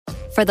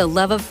For the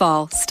love of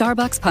fall,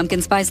 Starbucks pumpkin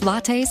spice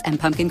lattes and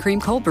pumpkin cream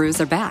cold brews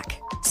are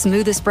back.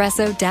 Smooth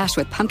espresso dashed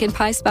with pumpkin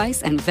pie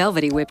spice and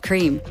velvety whipped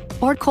cream.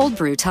 Or cold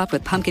brew topped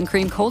with pumpkin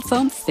cream cold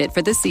foam fit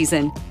for the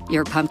season.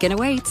 Your pumpkin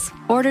awaits.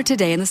 Order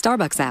today in the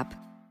Starbucks app.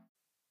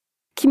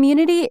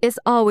 Community is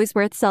always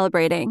worth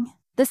celebrating.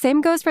 The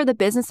same goes for the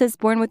businesses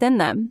born within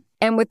them.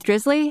 And with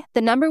Drizzly,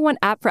 the #1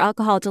 app for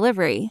alcohol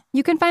delivery,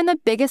 you can find the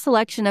biggest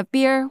selection of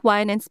beer,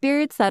 wine, and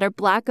spirits that are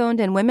Black-owned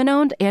and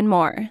women-owned and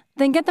more.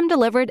 Then get them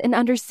delivered in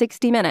under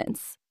 60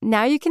 minutes.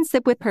 Now you can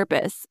sip with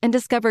purpose and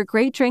discover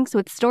great drinks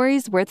with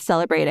stories worth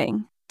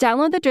celebrating.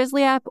 Download the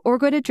Drizzly app or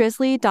go to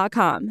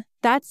drizzly.com.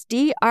 That's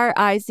DRIZLY.com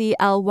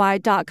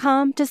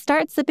to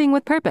start sipping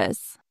with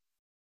purpose.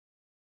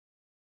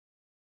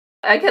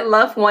 I could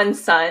love one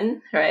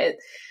son, right?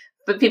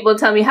 But people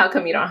tell me, how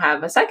come you don't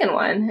have a second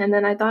one? And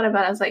then I thought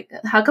about it. I was like,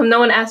 how come no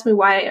one asked me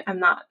why I'm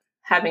not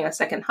having a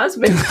second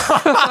husband?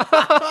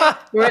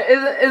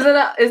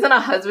 Isn't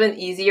a husband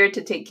easier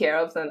to take care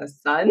of than a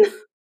son?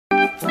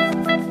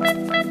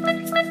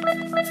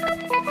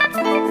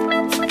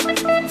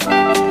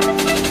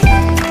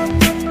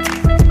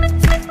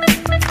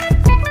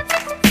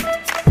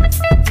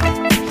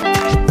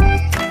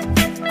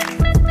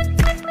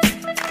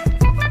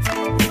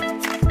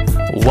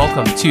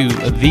 Welcome to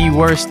The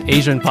Worst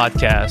Asian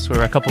Podcast,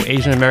 where a couple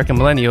Asian American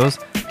millennials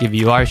give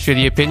you our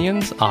shitty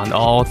opinions on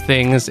all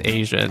things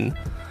Asian.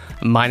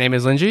 My name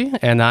is Linji,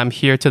 and I'm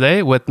here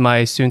today with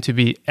my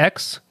soon-to-be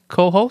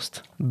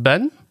ex-co-host,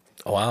 Ben.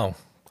 Wow.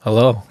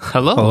 Hello.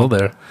 Hello. Hello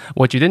there.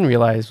 What you didn't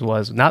realize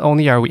was not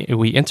only are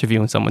we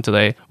interviewing someone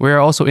today, we're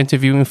also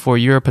interviewing for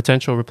your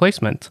potential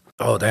replacement.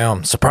 Oh,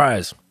 damn.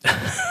 Surprise.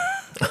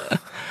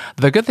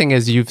 The good thing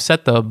is you've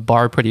set the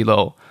bar pretty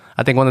low.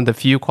 I think one of the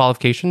few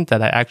qualifications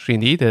that I actually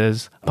need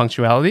is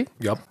punctuality.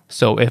 Yep.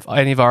 So if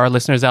any of our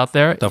listeners out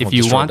there, if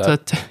you want to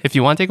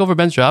take over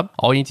Ben's job,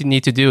 all you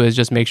need to do is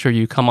just make sure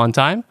you come on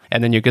time,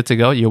 and then you're good to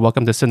go. You're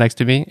welcome to sit next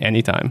to me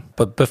anytime.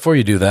 But before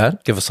you do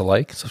that, give us a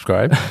like,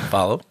 subscribe,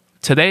 follow.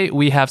 Today,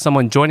 we have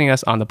someone joining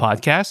us on the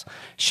podcast.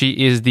 She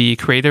is the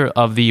creator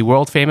of the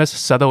world-famous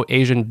Subtle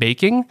Asian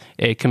Baking,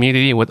 a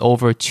community with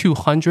over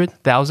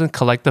 200,000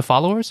 collective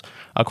followers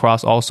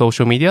across all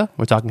social media.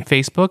 We're talking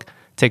Facebook,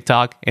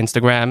 TikTok,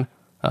 Instagram,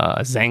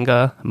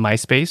 Zanga,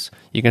 MySpace.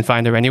 You can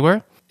find her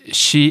anywhere.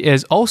 She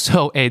is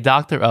also a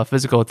doctor of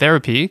physical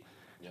therapy.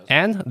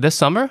 And this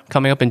summer,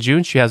 coming up in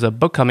June, she has a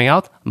book coming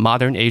out,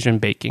 Modern Asian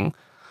Baking.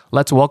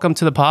 Let's welcome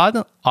to the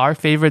pod our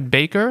favorite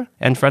baker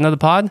and friend of the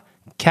pod,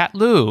 Kat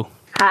Lu.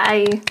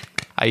 Hi.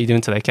 How you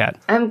doing today, Kat?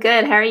 I'm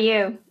good. How are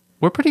you?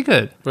 We're pretty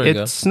good.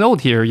 It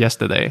snowed here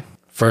yesterday.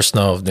 First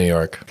snow of New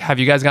York. Have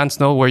you guys gotten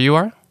snow where you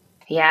are?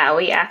 Yeah,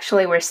 we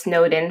actually were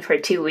snowed in for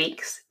 2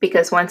 weeks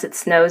because once it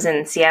snows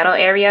in Seattle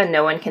area,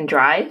 no one can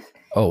drive.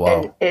 Oh,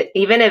 wow. And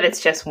even if it's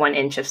just 1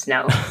 inch of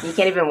snow, you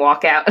can't even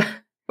walk out.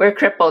 We're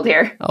crippled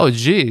here. Oh,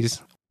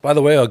 geez. By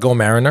the way, go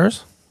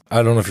Mariners.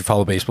 I don't know if you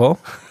follow baseball.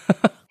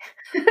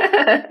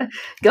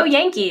 Go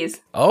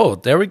Yankees. Oh,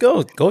 there we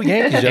go. Go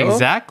Yankees, yo.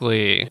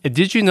 Exactly.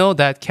 Did you know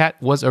that Kat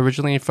was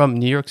originally from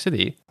New York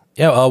City?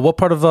 Yeah, what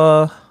part of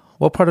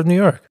New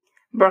York?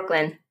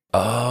 Brooklyn.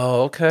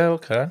 Oh,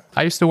 okay.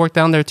 I used to work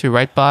down there too,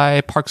 right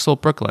by Park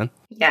Slope, Brooklyn.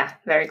 Yeah,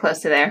 very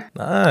close to there.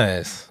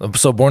 Nice.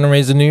 So born and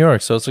raised in New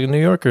York, so it's like a New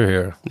Yorker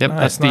here. Yep, Nice,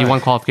 that's the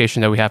one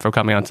qualification that we have for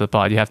coming onto the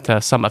pod. You have to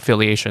have some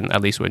affiliation,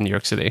 at least with New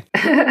York City.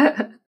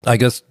 I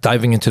guess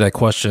diving into that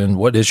question,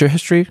 what is your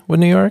history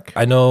with New York?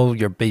 I know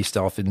you're based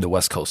off in the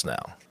West Coast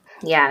now.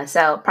 Yeah,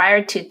 so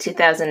prior to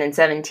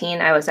 2017,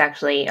 I was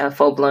actually a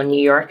full-blown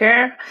New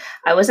Yorker.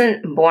 I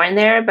wasn't born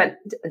there, but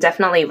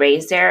definitely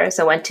raised there.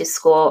 So I went to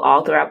school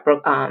all throughout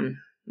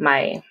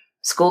my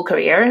school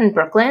career in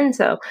Brooklyn.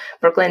 So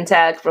Brooklyn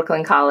Tech,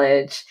 Brooklyn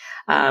College,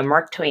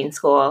 Mark Twain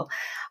School,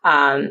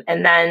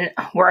 and then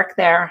worked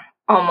there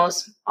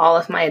almost all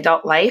of my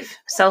adult life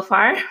so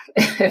far,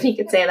 if you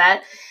could say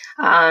that.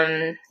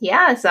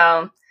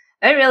 So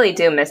I really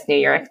do miss New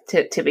York,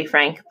 to be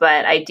frank,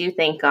 but I do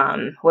think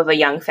with a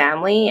young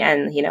family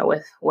and,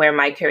 with where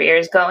my career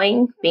is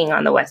going, being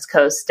on the West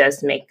Coast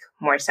does make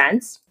more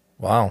sense.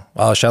 Wow.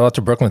 Shout out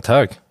to Brooklyn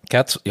Tech.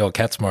 Cat's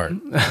smart.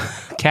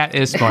 Kat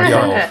is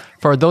smart.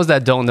 For those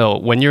that don't know,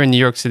 when you're in New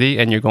York City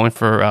and you're going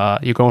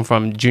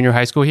from junior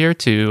high school here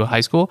to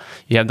high school,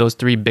 you have those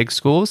 3 big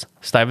schools,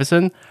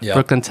 Stuyvesant,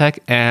 Brooklyn Tech,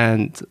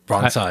 and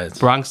Bronx Science.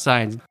 Bronx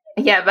Science.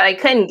 Yeah, but I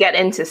couldn't get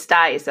into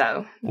Sty,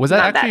 so... Was that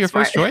actually your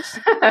first choice?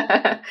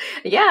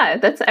 Yeah,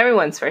 that's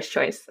everyone's first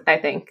choice, I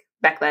think,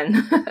 back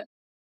then.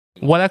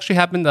 What actually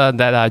happened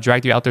that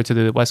dragged you out there to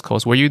the West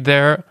Coast? Were you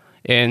there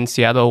in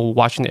Seattle,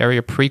 Washington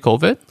area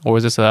pre-COVID, or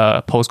was this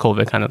a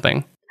post-COVID kind of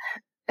thing?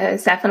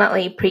 It's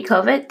definitely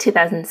pre-COVID,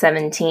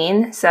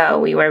 2017. So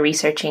we were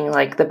researching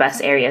the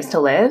best areas to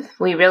live.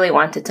 We really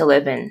wanted to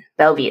live in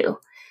Bellevue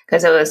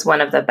because it was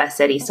one of the best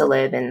cities to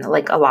live in,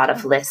 a lot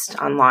of lists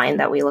online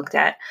that we looked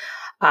at.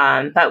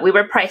 But we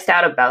were priced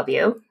out of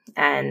Bellevue,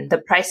 and the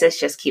prices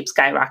just keep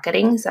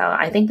skyrocketing. So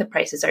I think the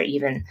prices are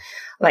even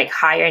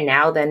higher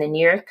now than in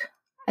New York,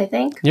 I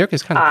think. New York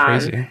is kind of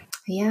crazy.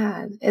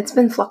 Yeah, it's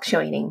been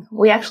fluctuating.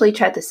 We actually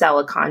tried to sell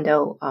a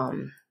condo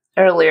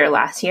earlier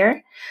last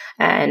year,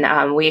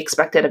 and we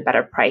expected a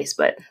better price,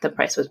 but the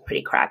price was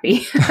pretty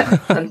crappy,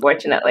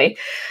 unfortunately.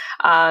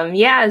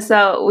 Yeah,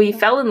 so we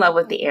fell in love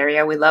with the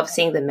area. We love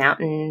seeing the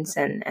mountains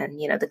and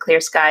the clear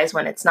skies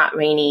when it's not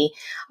rainy.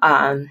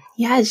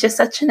 Yeah, it's just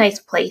such a nice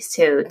place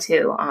to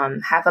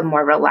have a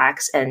more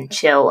relaxed and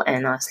chill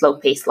and slow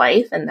paced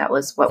life, and that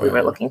was what we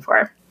were looking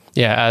for.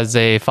 Yeah, as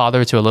a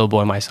father to a little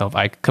boy myself,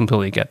 I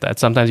completely get that.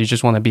 Sometimes you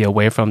just want to be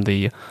away from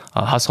the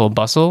hustle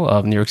bustle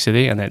of New York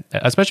City, and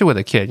especially with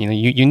a kid,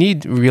 you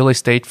need real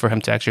estate for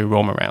him to actually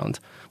roam around.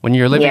 When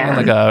you're living in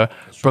like a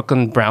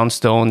Brooklyn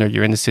brownstone, or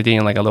you're in the city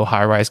in like a little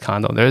high-rise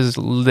condo, there's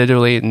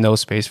literally no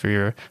space for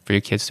your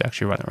kids to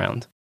actually run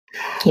around.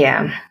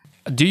 Yeah.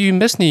 Do you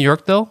miss New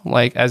York though?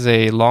 Like as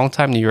a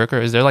longtime New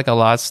Yorker, is there like a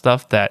lot of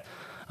stuff that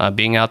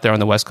being out there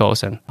on the West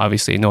Coast, and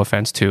obviously no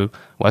offense to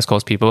West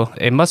Coast people,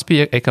 it must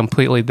be a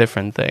completely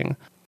different thing.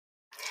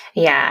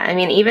 Yeah, I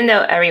mean, even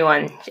though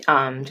everyone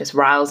just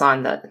riles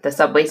on the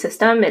subway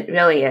system, it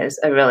really is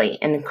a really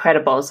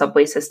incredible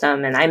subway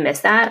system. And I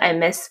miss that. I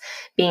miss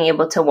being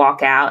able to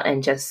walk out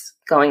and just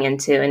going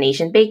into an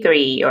Asian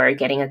bakery or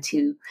getting a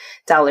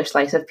 $2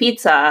 slice of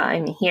pizza. I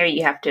mean, here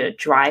you have to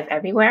drive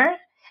everywhere.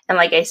 And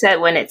like I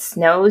said, when it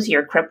snows,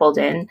 you're crippled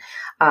in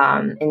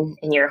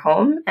your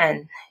home.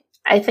 And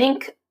I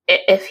think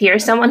if you're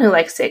someone who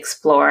likes to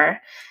explore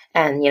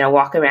and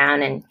walk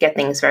around and get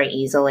things very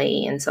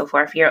easily and so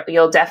forth,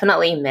 you'll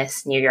definitely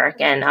miss New York.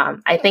 And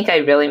I think I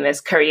really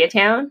miss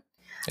Koreatown.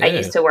 Yeah. I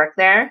used to work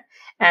there,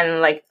 and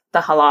like the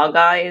halal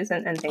guys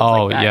and things like that.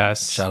 Oh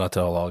yes, shout out to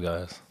halal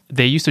guys.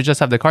 They used to just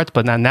have the carts,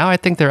 but now I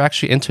think they're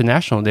actually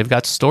international. They've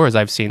got stores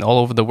I've seen all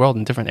over the world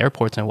in different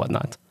airports and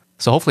whatnot.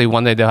 So hopefully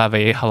one day they'll have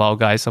a halal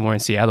guy somewhere in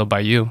Seattle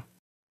by you.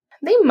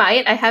 They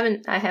might. I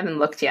haven't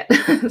looked yet,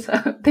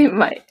 so they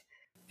might.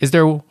 Is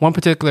there one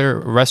particular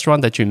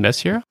restaurant that you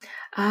miss here?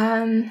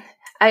 I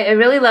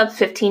really love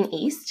 15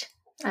 East.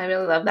 I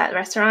really love that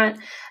restaurant.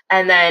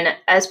 And then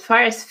as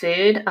far as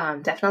food,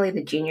 definitely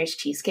the Junior's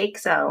Cheesecake.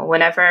 So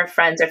whenever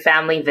friends or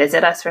family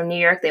visit us from New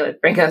York, they would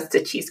bring us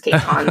the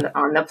cheesecake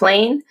on the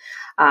plane.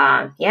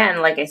 Yeah,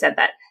 and like I said,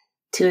 that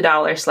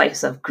 $2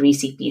 slice of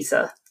greasy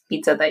pizza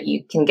that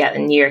you can get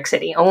in New York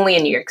City, only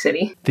in New York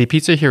City. The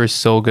pizza here is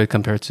so good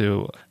compared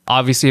to,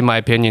 obviously my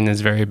opinion is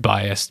very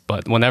biased,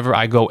 but whenever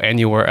I go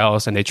anywhere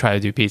else and they try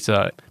to do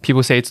pizza,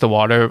 people say it's the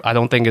water. I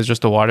don't think it's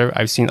just the water.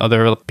 I've seen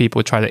other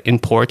people try to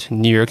import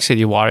New York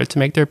City water to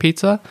make their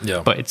pizza,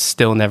 but it's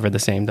still never the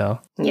same though.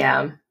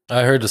 Yeah.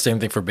 I heard the same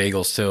thing for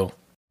bagels too.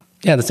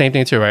 Yeah, the same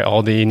thing too, right?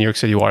 All the New York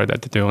City water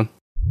that they're doing.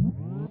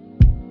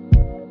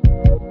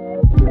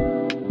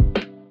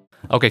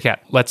 Okay,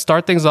 Kat, let's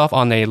start things off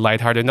on a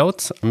lighthearted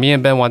note. Me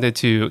and Ben wanted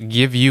to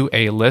give you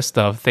a list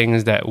of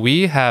things that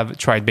we have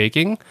tried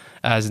baking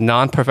as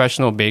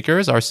non-professional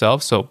bakers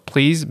ourselves, so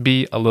please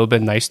be a little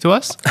bit nice to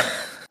us.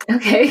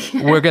 Okay.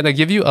 We're going to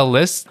give you a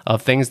list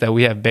of things that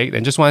we have baked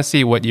and just want to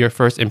see what your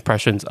first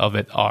impressions of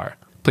it are.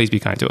 Please be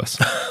kind to us.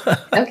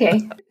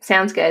 Okay,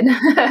 sounds good.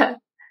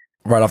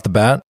 Right off the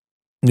bat,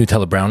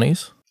 Nutella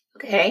brownies.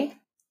 Okay.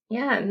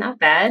 Yeah, not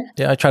bad.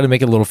 Yeah, I tried to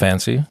make it a little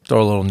fancy.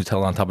 Throw a little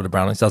Nutella on top of the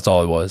brownies. That's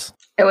all it was.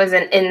 It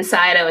wasn't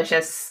inside. It was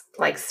just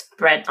like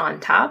spread on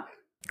top.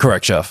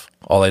 Correct, chef.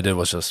 All I did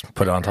was just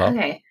put it on top.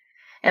 Okay.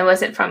 And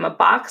was it from a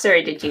box or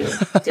did you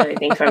do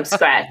anything from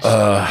scratch?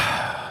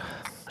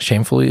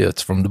 Shamefully,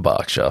 it's from the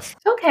box, chef.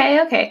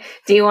 Okay.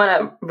 Do you want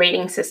a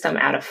rating system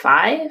out of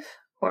 5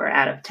 or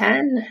out of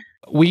 10?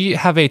 We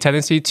have a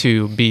tendency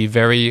to be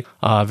very,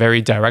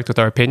 very direct with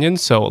our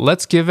opinions. So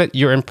let's give it,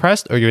 you're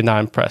impressed or you're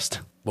not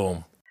impressed.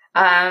 Boom.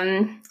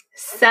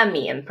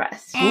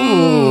 Semi-impressed.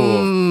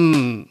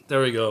 Ooh.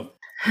 There we go.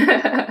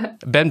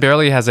 Ben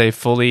barely has a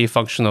fully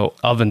functional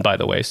oven, by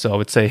the way. So I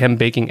would say him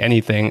baking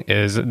anything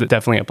is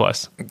definitely a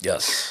plus.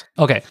 Yes.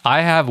 Okay.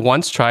 I have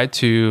once tried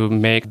to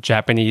make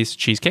Japanese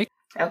cheesecake.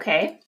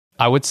 Okay.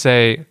 I would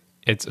say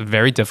it's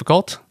very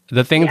difficult.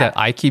 The thing that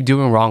I keep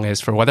doing wrong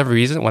is, for whatever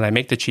reason, when I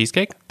make the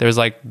cheesecake, there's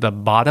like the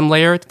bottom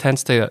layer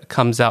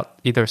comes out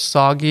either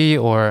soggy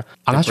or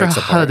I'm not sure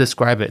how to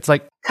describe it. It's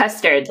like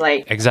custard,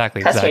 like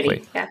exactly.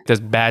 Yeah. There's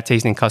bad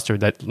tasting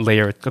custard that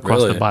layer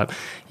across the bottom.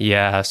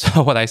 Yeah.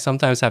 So what I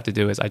sometimes have to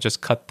do is I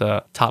just cut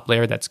the top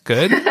layer that's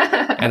good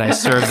and I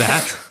serve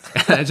that.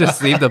 And I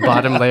just leave the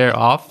bottom layer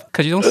off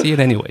because you don't see it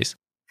anyways.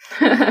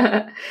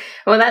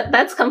 Well,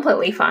 that's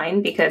completely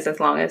fine, because as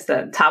long as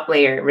the top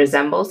layer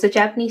resembles the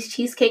Japanese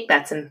cheesecake,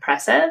 that's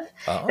impressive.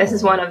 Oh. This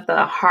is one of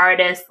the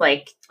hardest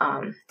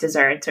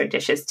desserts or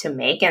dishes to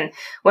make, and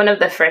one of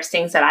the first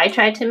things that I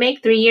tried to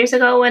make 3 years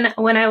ago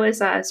when I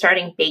was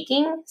starting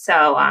baking.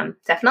 So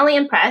definitely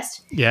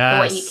impressed. Yeah.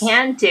 What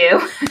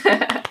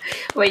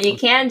you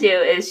can do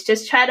is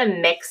just try to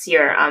mix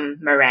your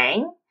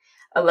meringue.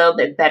 a little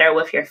bit better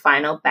with your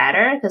final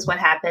batter, because what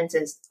happens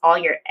is all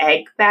your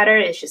egg batter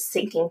is just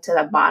sinking to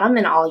the bottom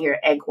and all your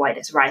egg white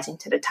is rising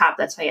to the top.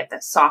 That's why you have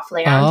the soft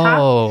layer on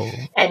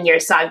top and your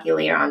soggy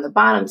layer on the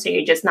bottom. So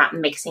you're just not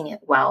mixing it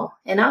well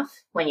enough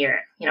when you're,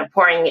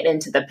 pouring it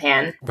into the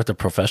pan. With a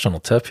professional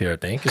tip here,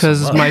 thank you.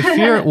 Because my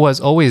fear was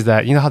always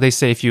that, how they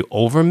say if you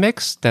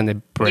overmix, then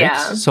it breaks.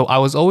 Yeah. So I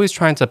was always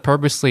trying to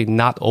purposely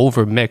not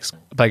overmix,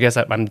 but I guess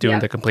I'm doing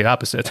the complete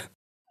opposite.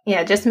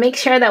 Yeah, just make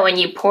sure that when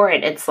you pour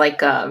it, it's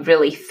like a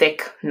really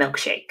thick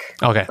milkshake.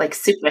 Okay. Like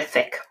super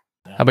thick.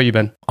 How about you,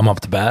 Ben? I'm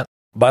up to bat.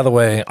 By the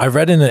way, I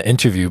read in an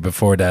interview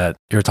before that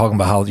you were talking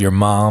about how your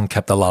mom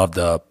kept a lot of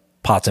the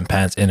pots and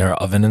pans in her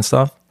oven and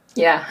stuff.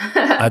 Yeah.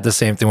 I had the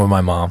same thing with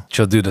my mom.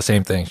 She'll do the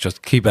same thing. She'll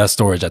keep as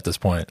storage at this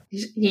point.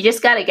 You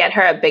just got to get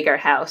her a bigger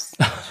house.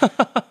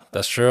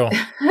 That's true.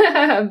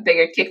 A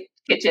bigger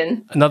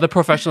kitchen. Another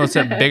professional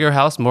said bigger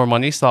house, more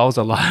money solves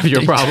a lot of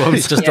your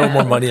problems. Just throw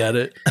more money at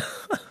it.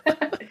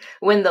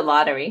 Win the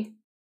lottery.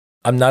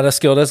 I'm not as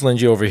skilled as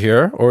Linji over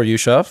here or you,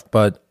 chef,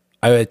 but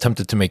I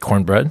attempted to make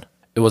cornbread.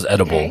 It was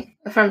edible. Okay.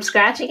 From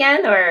scratch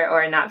again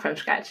or not from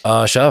scratch?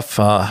 Chef,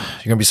 you're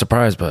going to be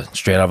surprised, but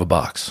straight out of a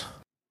box.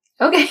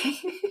 Okay.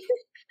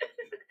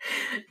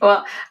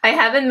 Well, I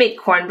haven't made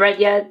cornbread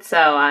yet, so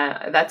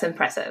that's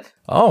impressive.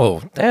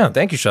 Oh, damn.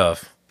 Thank you,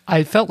 chef.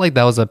 I felt like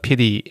that was a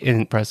pity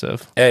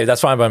impressive. Hey,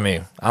 that's fine by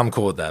me. I'm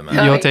cool with that,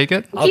 man. You'll take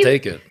it? I'll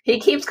take it. He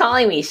keeps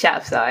calling me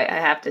chef, so I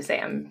have to say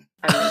I'm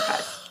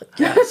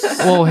impressed.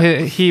 Well,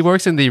 he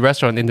works in the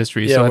restaurant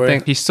industry, so I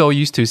think he's so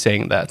used to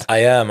saying that. I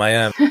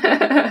am.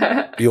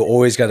 You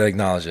always got to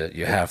acknowledge it.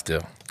 You have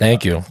to.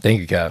 Thank you,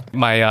 Cap.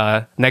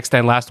 My next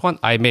and last one,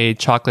 I made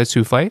chocolate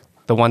souffle,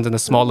 the ones in the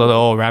small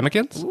little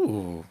ramekins.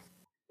 Ooh.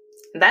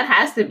 That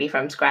has to be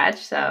from scratch,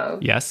 so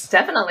yes,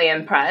 definitely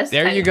impressed.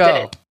 There you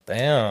go.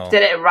 Damn.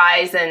 Did it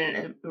rise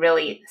and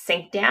really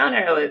sink down,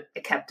 or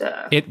it kept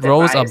a? It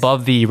rose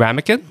above the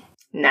ramekin.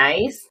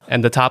 Nice.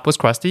 And the top was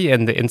crusty,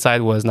 and the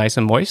inside was nice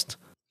and moist.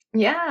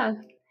 Yeah,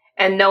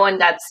 and no one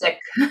got sick.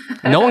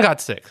 No one got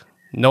sick.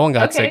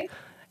 Sick.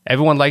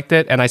 Everyone liked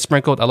it, and I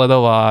sprinkled a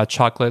little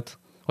chocolate.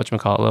 A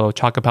little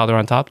chocolate powder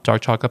on top,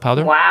 dark chocolate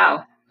powder.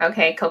 Wow.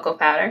 Okay, cocoa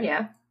powder.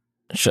 Yeah.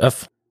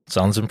 Chef,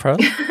 sounds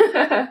impressed.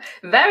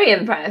 Very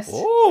impressed.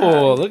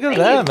 Oh, look at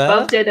that, man.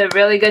 Both did a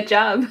really good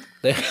job.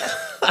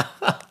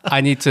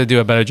 I need to do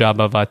a better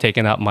job of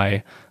taking out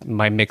my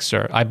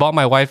mixer. I bought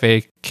my wife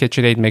a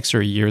KitchenAid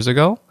mixer years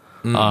ago,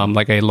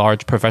 like a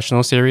large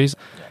professional series,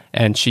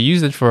 and she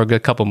used it for a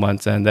good couple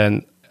months, and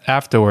then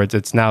afterwards,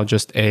 it's now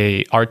just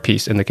a art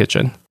piece in the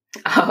kitchen.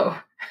 Oh,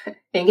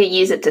 you can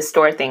use it to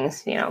store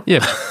things,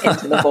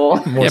 into the bowl.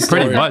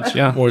 Pretty much,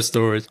 yeah. More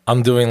storage.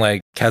 I'm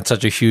doing Kat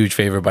such a huge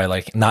favor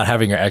by not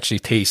having her actually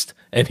taste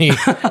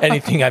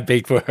anything I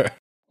bake for her.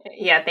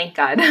 Yeah, thank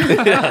God.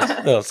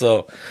 No,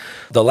 so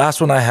the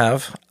last one I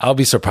have, I'll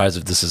be surprised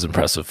if this is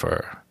impressive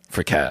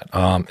for Kat.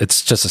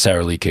 It's just a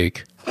Sara Lee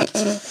cake.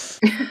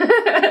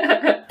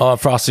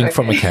 Frosting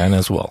from a can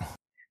as well.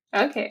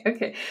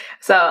 Okay.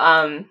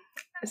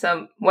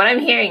 So what I'm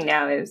hearing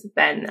now is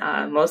Ben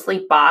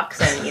mostly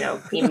box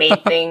and, he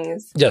made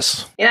things.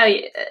 Yes.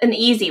 An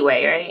easy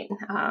way, right?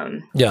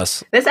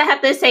 Yes. This I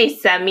have to say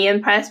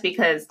semi-impressed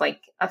because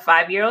a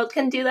 5-year-old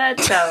can do that.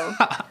 So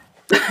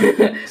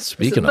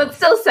Speaking but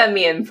still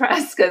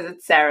semi-impressed because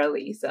it's Sara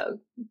Lee. So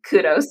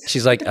kudos.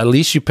 She's like, at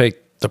least you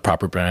picked the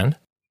proper brand.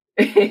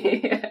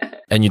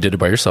 And you did it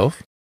by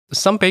yourself.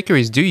 Some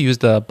bakeries do use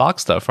the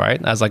box stuff,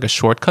 right? As a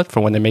shortcut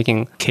for when they're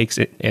making cakes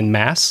in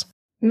mass.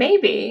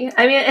 Maybe.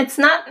 I mean, it's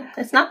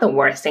not the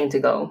worst thing to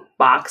go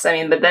box. I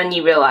mean, but then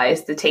you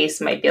realize the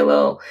taste might be a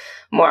little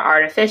more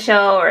artificial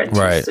or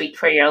too sweet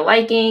for your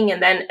liking,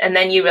 and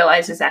then you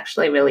realize it's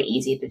actually really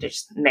easy to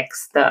just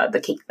mix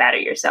the cake batter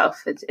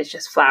yourself. It's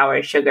just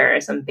flour, sugar,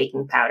 some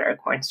baking powder,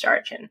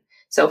 cornstarch, and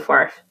so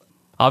forth.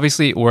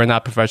 Obviously, we're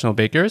not professional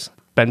bakers.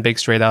 Ben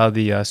bakes straight out of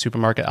the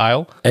supermarket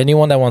aisle.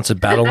 Anyone that wants to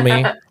battle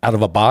me out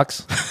of a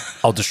box,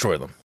 I'll destroy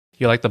them.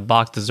 You're like the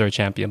box dessert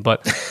champion.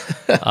 But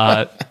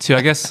to,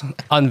 I guess,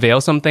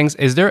 unveil some things,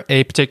 is there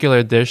a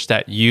particular dish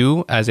that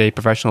you, as a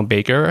professional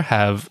baker,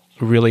 have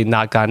really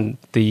not gotten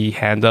the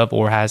hand of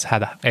or has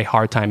had a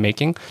hard time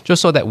making,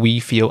 just so that we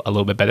feel a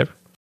little bit better?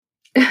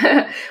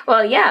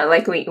 Well, yeah,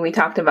 like we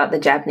talked about the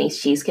Japanese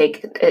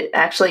cheesecake. It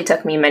actually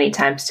took me many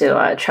times to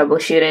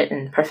troubleshoot it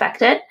and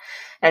perfect it.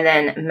 And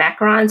then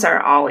macarons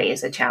are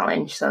always a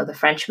challenge. So the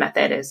French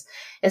method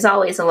is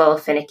always a little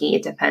finicky.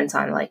 It depends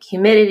on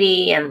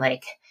humidity and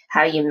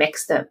how you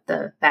mix the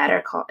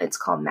batter. It's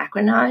called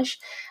macaronage.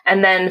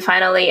 And then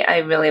finally, I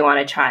really want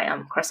to try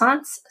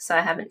croissants. So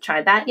I haven't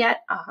tried that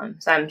yet.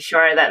 So I'm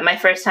sure that my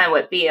first time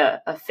would be a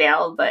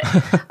fail, but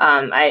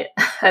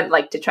I'd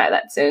like to try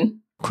that soon.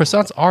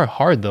 Croissants are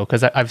hard though,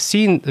 because I've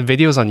seen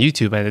videos on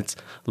YouTube and it's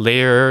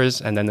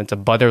layers and then it's a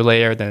butter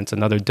layer, then it's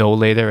another dough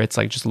layer. It's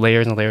just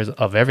layers and layers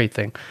of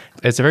everything.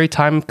 It's very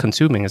time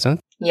consuming, isn't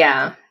it?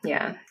 Yeah,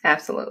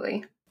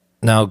 absolutely.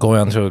 Now going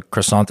on to a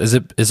croissant, is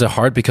it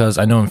hard because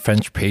I know in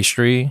French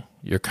pastry,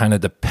 you're kind of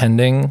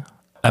depending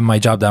at my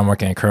job that I'm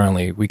working at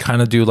currently, we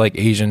kind of do like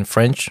Asian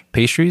French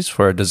pastries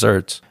for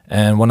desserts.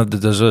 And one of the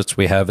desserts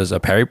we have is a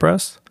Paris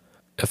Brest.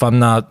 If I'm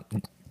not,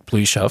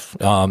 please chef,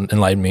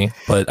 enlighten me.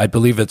 But I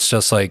believe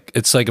it's like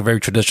a very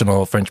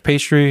traditional French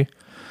pastry.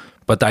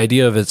 But the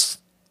idea of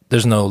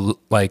there's no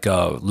like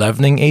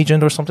leavening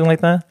agent or something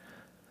like that.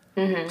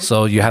 Mm-hmm.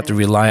 So you have to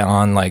rely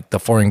on like the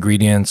 4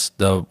 ingredients,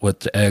 with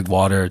the egg,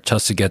 water,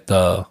 just to get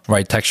the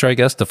right texture, I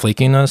guess, the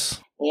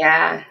flakiness.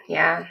 Yeah.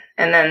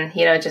 And then,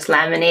 just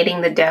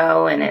laminating the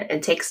dough, and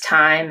it takes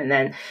time. And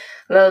then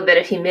a little bit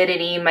of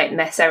humidity might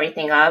mess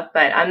everything up.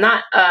 But I'm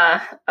not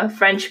a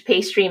French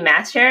pastry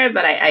master,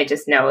 but I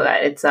just know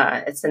that it's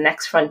the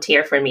next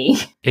frontier for me.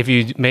 If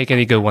you make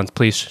any good ones,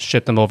 please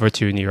ship them over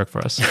to New York for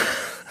us.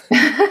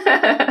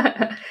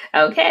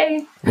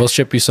 Okay. We'll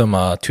ship you some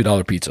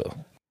 $2 pizza.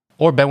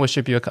 Or Ben will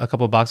ship you a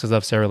couple boxes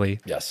of Sara Lee.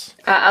 Yes.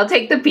 I'll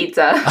take the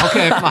pizza.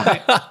 Okay, fine.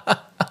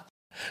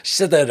 She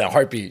said that in a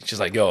heartbeat. She's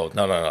like, yo,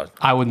 no.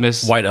 I would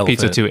miss White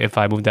pizza elephant. too if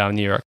I moved down to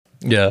New York.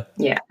 Yeah.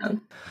 Yeah.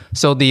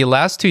 So the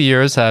last 2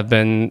 years have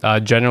been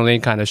generally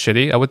kind of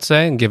shitty, I would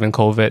say, given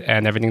COVID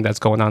and everything that's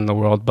going on in the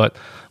world. But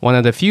one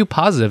of the few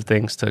positive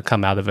things to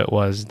come out of it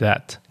was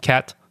that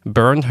Kat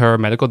burned her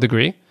medical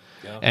degree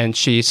and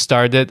she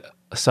started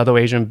Subtle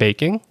Asian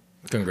Baking.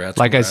 Congrats.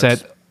 I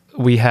said,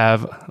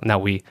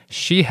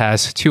 she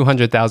has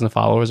 200,000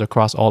 followers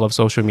across all of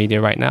social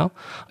media right now.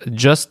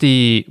 Just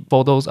the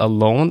photos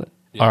alone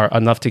are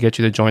enough to get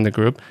you to join the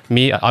group.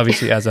 Me,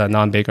 obviously, as a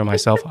non-baker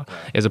myself,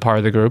 is a part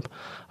of the group.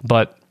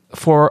 But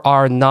for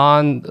our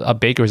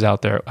non-bakers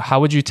out there, how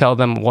would you tell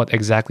them what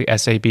exactly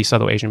SAB,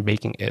 Subtle Asian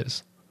Baking,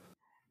 is?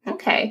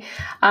 Okay.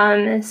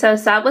 So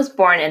Sab was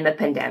born in the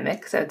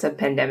pandemic, so it's a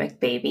pandemic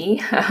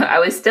baby. I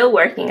was still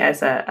working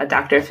as a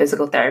doctor of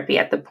physical therapy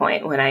at the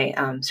point when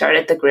I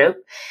started the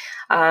group.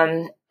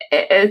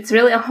 It's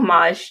really a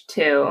homage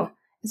to,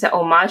 is it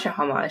homage or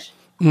homage?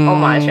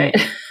 Homage, right?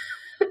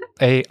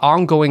 A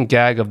ongoing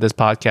gag of this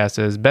podcast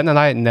is Ben and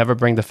I never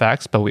bring the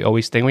facts, but we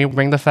always think we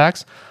bring the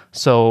facts.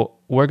 So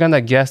we're going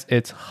to guess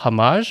it's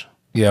homage.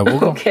 Yeah, we'll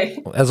go.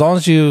 Okay. As long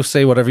as you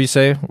say whatever you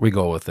say, we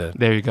go with it.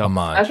 There you go.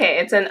 Homage. Okay,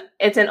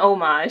 it's an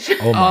homage.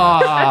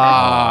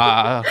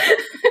 Homage.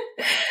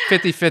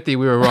 50-50, we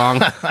were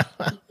wrong.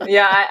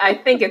 Yeah, I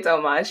think it's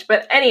homage.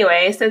 But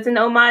anyway, so it's an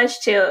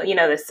homage to,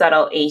 the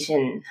subtle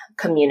Asian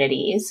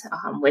communities,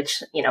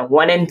 which,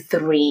 1 in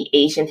 3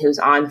 Asian who's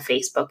on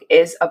Facebook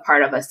is a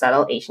part of a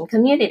subtle Asian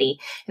community.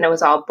 And it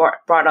was all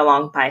brought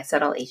along by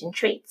subtle Asian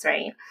traits,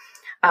 right?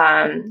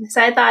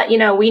 So I thought,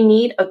 we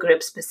need a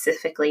group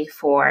specifically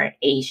for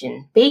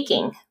Asian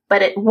baking,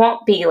 but it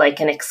won't be like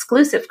an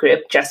exclusive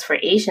group just for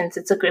Asians.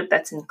 It's a group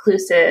that's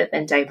inclusive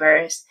and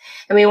diverse.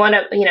 And we want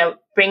to,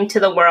 bring to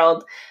the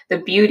world the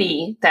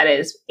beauty that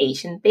is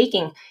Asian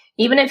baking.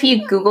 Even if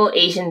you Google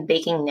Asian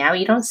baking now,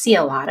 you don't see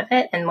a lot of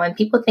it. And when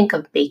people think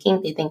of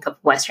baking, they think of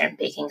Western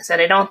baking. So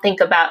they don't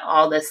think about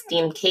all the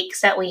steamed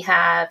cakes that we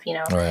have,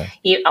 Right.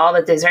 all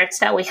the desserts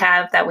that we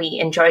have that we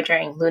enjoy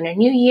during Lunar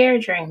New Year,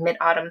 during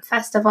Mid-Autumn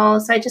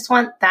festivals. I just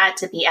want that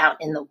to be out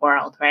in the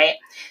world, right?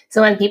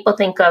 So when people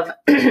think of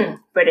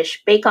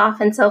British Bake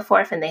Off and so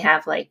forth, and they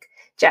have like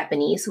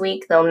Japanese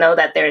Week, they'll know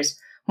that there's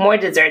more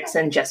desserts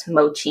than just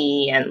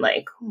mochi and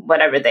like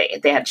whatever they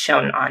had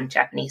shown on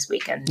Japanese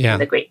Week and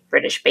the Great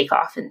British Bake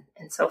Off and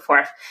so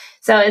forth.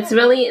 So it's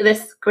really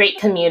this great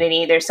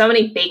community. There's so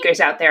many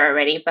bakers out there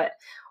already, but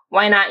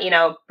why not,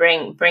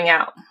 bring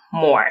out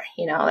more,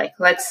 like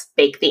let's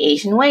bake the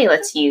Asian way.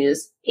 Let's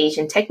use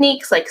Asian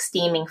techniques like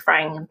steaming,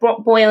 frying, and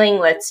boiling.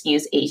 Let's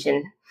use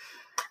Asian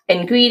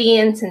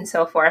ingredients and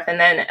so forth. And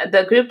then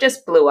the group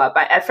just blew up.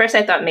 At first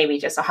I thought maybe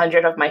just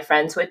 100 of my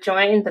friends would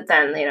join, but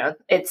then,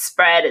 it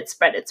spread,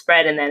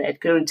 and then it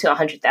grew to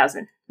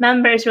 100,000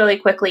 members really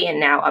quickly, and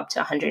now up to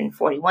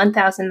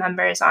 141,000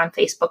 members on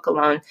Facebook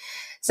alone.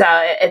 So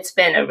it's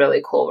been a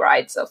really cool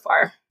ride so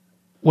far.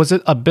 Was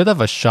it a bit of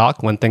a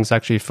shock when things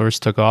actually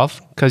first took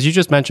off? Because you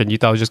just mentioned you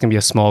thought it was just going to be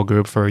a small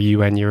group for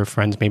you and your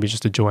friends, maybe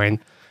just to join.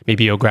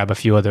 Maybe you'll grab a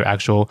few other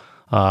actual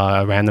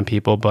random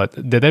people.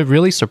 But did it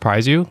really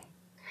surprise you?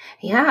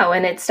 Yeah,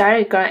 when it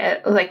started growing,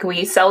 like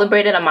we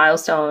celebrated a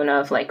milestone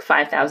of like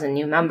 5,000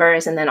 new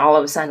members, and then all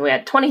of a sudden we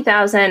had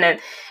 20,000,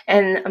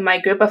 and my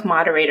group of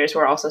moderators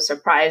were also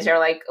surprised. They're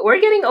like, "We're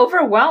getting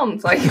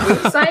overwhelmed. Like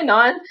we signed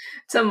on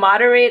to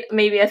moderate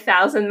maybe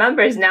 1,000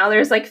 members. Now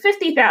there's like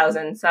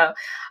 50,000." So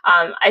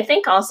I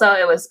think also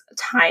it was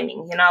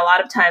timing. A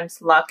lot of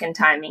times luck and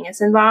timing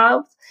is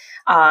involved.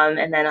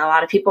 And then a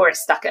lot of people were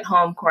stuck at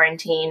home,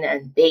 quarantine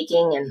and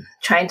baking and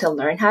trying to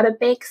learn how to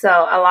bake.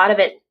 So a lot of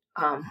it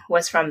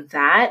was from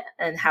that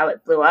and how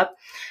it blew up.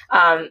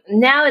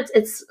 Now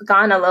it's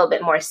gone a little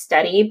bit more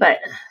steady, but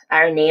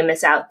our name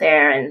is out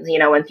there. And,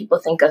 when people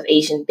think of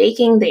Asian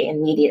baking, they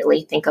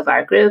immediately think of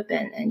our group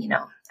and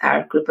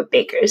our group of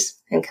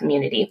bakers and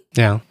community.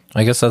 Yeah.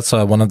 I guess that's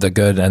one of the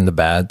good and the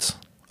bads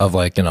of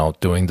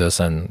doing this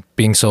and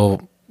being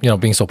so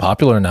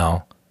popular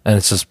now. And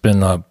it's just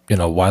been a,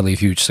 widely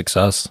huge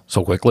success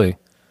so quickly.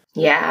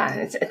 Yeah.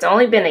 It's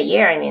only been a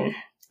year. I mean,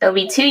 it'll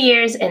be 2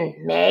 years in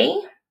May.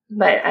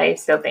 But I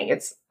still think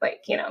it's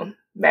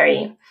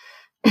very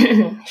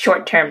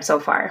short term so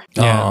far.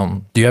 Yeah.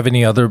 Do you have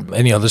any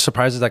other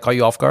surprises that caught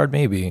you off guard,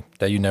 maybe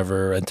that you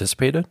never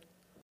anticipated?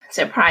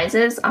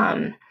 Surprises?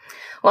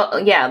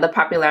 Well, yeah, the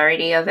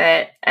popularity of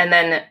it, and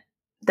then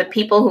the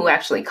people who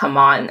actually come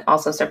on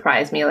also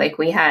surprised me. Like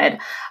we had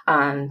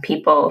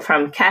people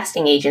from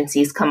casting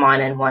agencies come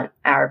on and want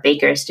our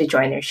bakers to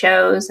join their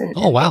shows and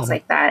things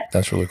like that.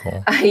 That's really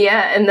cool.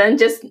 Yeah, and then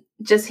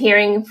just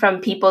hearing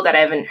from people that I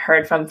haven't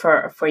heard from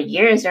for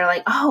years, they're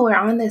like, "Oh, we're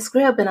on this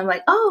group," and I'm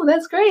like, "Oh,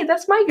 that's great,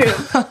 that's my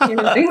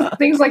group."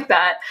 Things like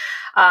that.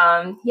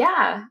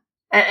 Yeah,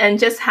 and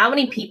just how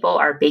many people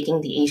are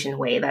baking the Asian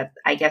way. That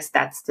I guess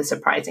that's the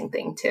surprising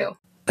thing too.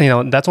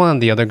 That's one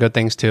of the other good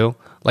things too.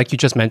 Like you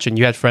just mentioned,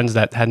 you had friends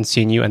that hadn't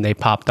seen you and they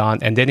popped on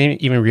and they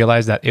didn't even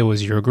realize that it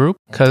was your group.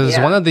 Because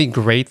one of the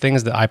great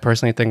things that I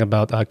personally think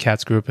about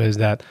Kat's group is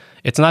that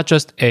it's not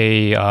just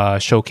a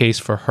showcase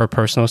for her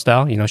personal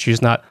style.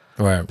 She's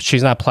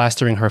not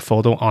plastering her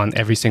photo on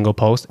every single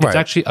post. It's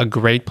actually a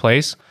great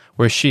place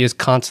where she is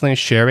constantly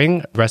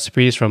sharing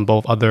recipes from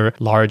both other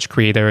large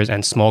creators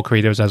and small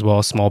creators as well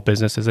as small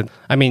businesses. And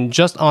I mean,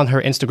 just on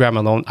her Instagram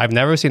alone, I've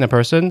never seen a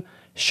person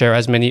share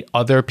as many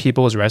other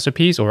people's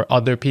recipes or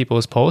other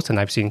people's posts than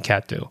I've seen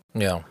Kat do.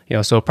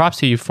 Yeah. So props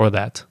to you for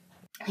that.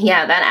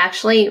 Yeah, that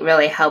actually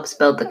really helps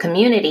build the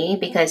community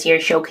because you're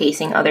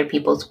showcasing other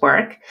people's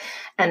work.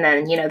 And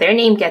then, their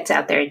name gets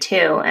out there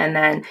too. And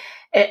then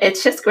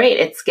it's just great.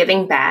 It's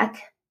giving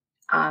back.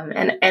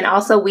 And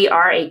also we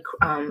are a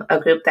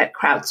group that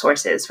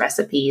crowdsources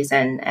recipes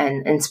and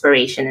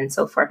inspiration and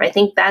so forth. I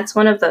think that's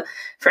one of the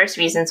first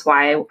reasons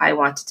why I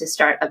wanted to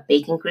start a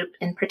baking group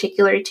in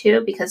particular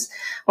too, because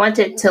I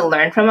wanted to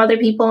learn from other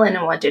people and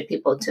I wanted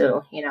people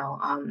to,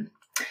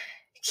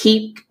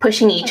 keep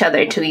pushing each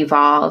other to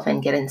evolve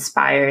and get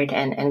inspired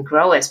and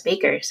grow as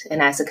bakers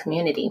and as a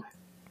community.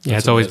 Yeah,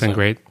 it's always been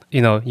great.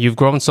 You've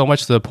grown so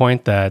much to the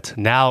point that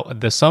now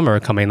this summer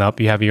coming up,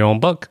 you have your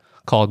own book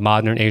called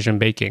Modern Asian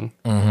Baking.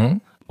 Mm-hmm.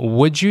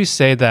 Would you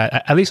say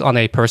that, at least on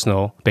a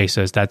personal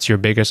basis, that's your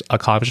biggest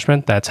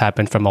accomplishment that's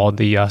happened from all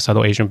the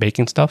subtle Asian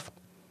baking stuff?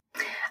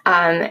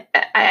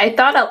 I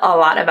thought a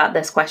lot about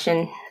this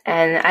question,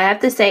 and I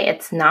have to say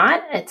it's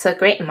not. It's a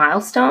great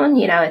milestone.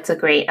 It's a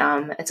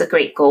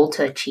great goal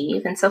to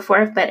achieve and so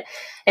forth. But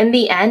in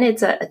the end,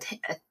 it's a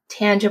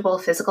tangible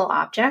physical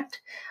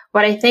object.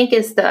 What I think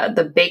is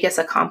the biggest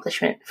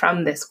accomplishment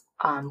from this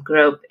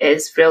group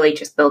is really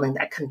just building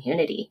that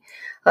community.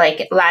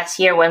 Like last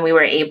year when we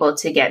were able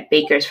to get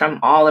bakers from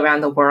all around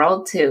the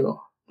world to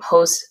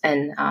host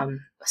and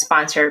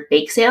sponsor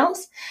bake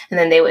sales, and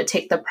then they would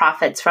take the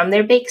profits from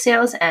their bake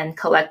sales and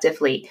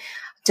collectively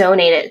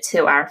donate it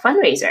to our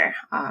fundraiser,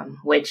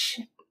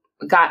 which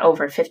got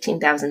over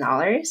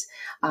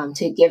 $15,000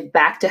 to give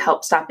back to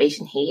help stop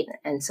Asian hate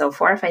and so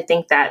forth. I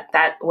think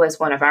that was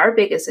one of our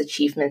biggest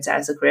achievements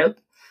as a group.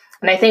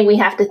 And I think we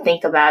have to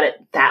think about it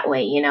that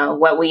way,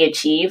 what we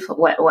achieve,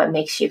 what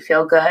makes you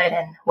feel good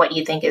and what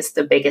you think is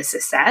the biggest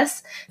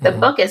success. The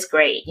book is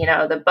great.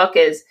 The book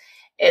is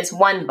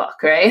one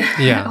book, right?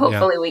 Yeah.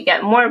 Hopefully we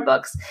get more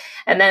books.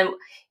 And then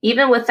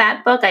even with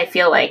that book, I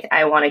feel like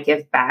I want to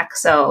give back.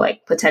 So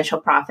like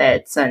potential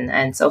profits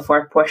and so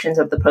forth, portions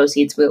of the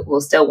proceeds we'll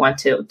still want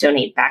to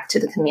donate back to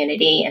the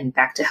community and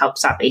back to help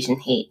stop Asian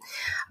hate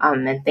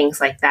and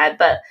things like that.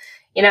 But,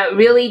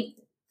 really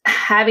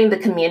having the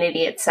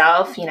community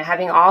itself,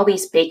 having all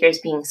these bakers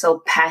being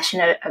so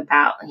passionate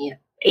about,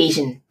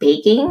 Asian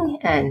baking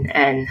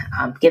and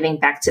giving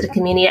back to the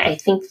community, I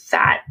think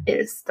that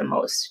is the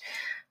most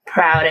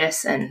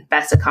proudest and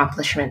best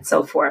accomplishment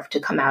so forth to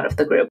come out of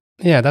the group.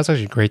 Yeah, that's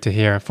actually great to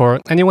hear.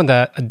 For anyone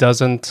that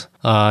doesn't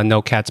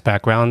know Kat's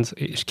background,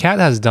 Kat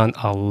has done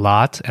a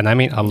lot, and I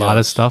mean a lot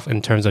of stuff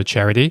in terms of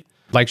charity.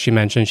 Like she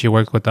mentioned, she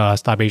worked with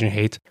Stop Asian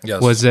Hate.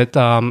 Yes. Was it?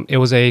 It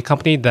was a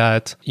company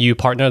that you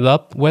partnered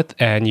up with,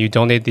 and you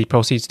donated the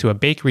proceeds to a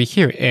bakery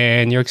here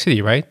in New York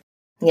City, right?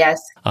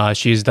 Yes.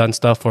 She's done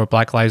stuff for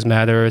Black Lives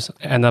Matters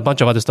and a bunch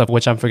of other stuff,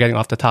 which I'm forgetting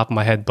off the top of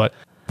my head. But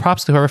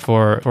props to her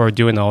for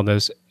doing all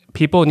this.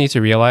 People need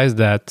to realize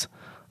that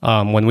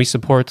when we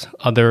support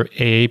other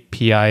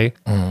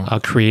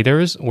AAPI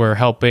creators, we're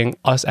helping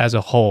us as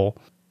a whole.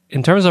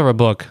 In terms of our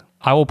book,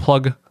 I will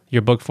plug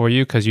your book for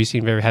you because you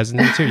seem very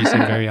hesitant to. You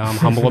seem very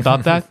humble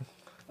about that.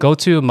 Go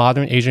to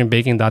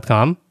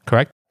modernasianbaking.com,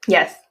 correct?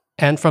 Yes.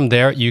 And from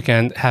there, you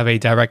can have a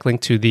direct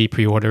link to the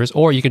pre-orders,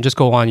 or you can just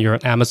go on your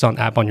Amazon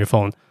app on your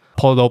phone,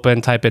 pull it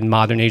open, type in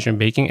Modern Asian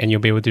Baking, and you'll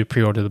be able to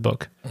pre-order the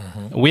book.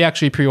 We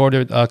actually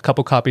pre-ordered a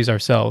couple copies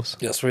ourselves.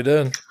 Yes, we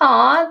did.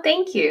 Aw,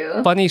 thank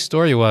you. Funny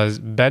story was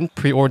Ben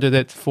pre-ordered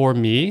it for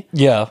me.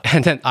 Yeah.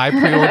 And then I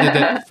pre-ordered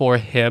it for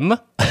him.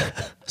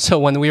 So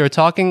when we were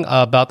talking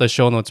about the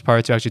show notes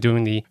prior to actually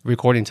doing the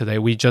recording today,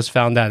 we just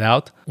found that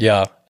out.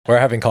 Yeah. We're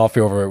having coffee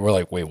over it. We're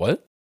like, wait,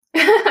 what?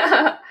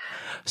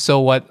 So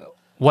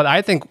what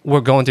I think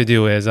we're going to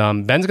do is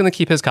Ben's going to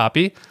keep his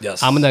copy.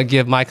 Yes. I'm going to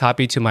give my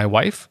copy to my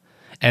wife.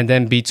 And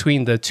then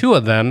between the two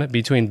of them,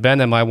 between Ben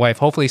and my wife,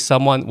 hopefully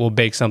someone will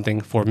bake something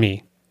for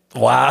me.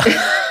 Wow.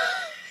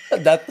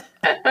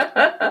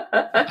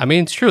 I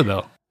mean, it's true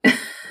though.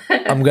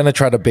 I'm going to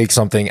try to bake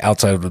something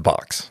outside of the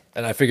box.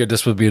 And I figured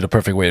this would be the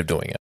perfect way of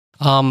doing it.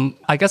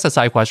 I guess a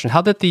side question.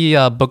 How did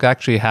the book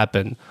actually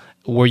happen?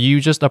 Were you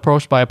just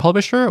approached by a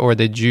publisher, or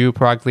did you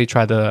proactively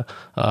try to,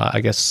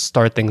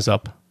 start things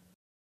up?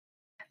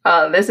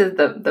 This is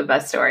the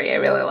best story. I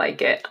really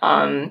like it.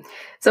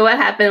 So what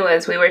happened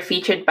was we were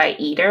featured by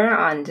Eater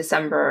on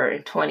December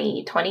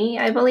 2020,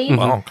 I believe.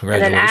 Wow,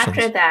 congratulations. And then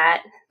after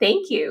that,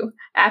 thank you.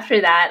 After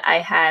that, I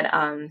had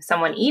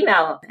someone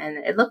email, and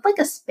it looked like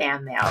a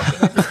spam mail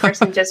because this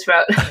person just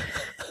wrote,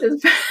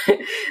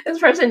 this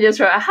person just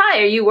wrote,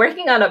 "Hi, are you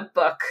working on a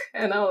book?"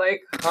 And I'm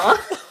like, huh?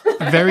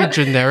 Very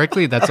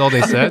generically, that's all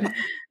they said.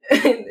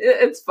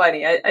 It's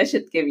funny. I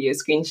should give you a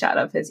screenshot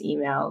of his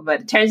email,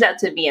 but it turns out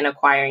to be an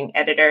acquiring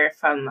editor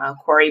from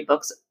Quarry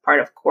Books,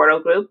 part of Quarto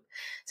Group.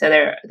 So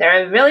they're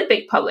a really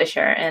big publisher.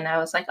 And I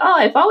was like, oh,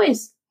 I've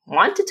always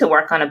wanted to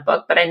work on a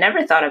book, but I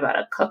never thought about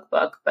a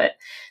cookbook. But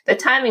the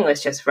timing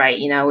was just right.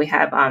 You know, we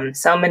have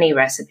so many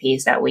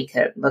recipes that we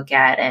could look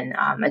at and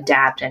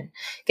adapt and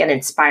get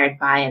inspired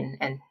by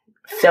and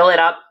fill it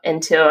up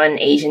into an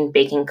Asian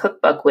baking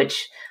cookbook,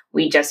 which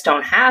we just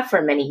don't have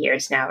for many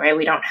years now, right?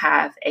 We don't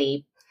have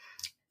a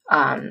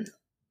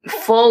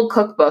full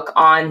cookbook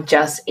on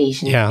just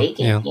Asian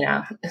baking, you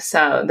know.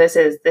 So this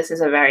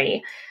is a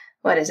very,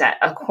 what is that?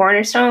 A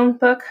cornerstone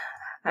book?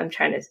 I'm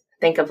trying to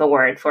think of a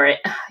word for it.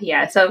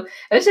 Yeah. So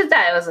it was just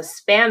that it was a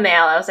spam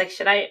mail. I was like,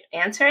 should I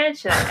answer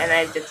it? And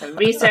I did some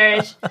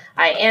research.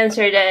 I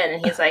answered it,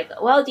 and he's like,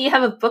 well, do you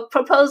have a book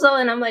proposal?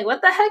 And I'm like,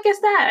 what the heck is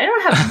that? I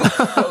don't have a book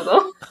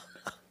proposal.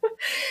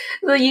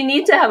 So you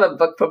need to have a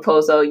book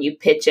proposal. You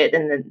pitch it,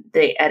 and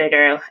the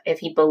editor, if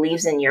he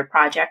believes in your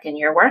project and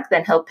your work,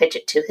 then he'll pitch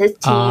it to his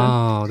team.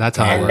 Oh, that's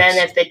how it works.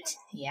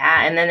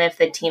 And then if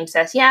the team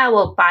says, yeah,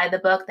 we'll buy the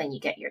book, then you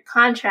get your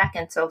contract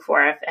and so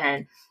forth.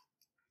 And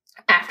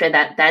after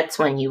that, that's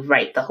when you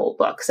write the whole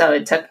book. So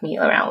it took me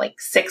around like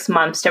 6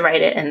 months to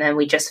write it. And then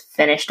we just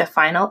finished the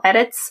final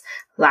edits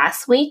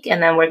last week.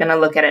 And then we're going to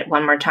look at it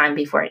one more time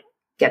before it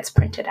gets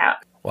printed out.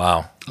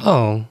 Wow.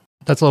 Oh,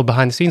 that's a little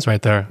behind the scenes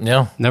right there.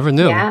 Yeah. Never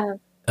knew. Yeah.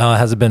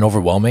 Has it been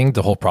overwhelming,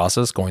 the whole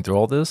process, going through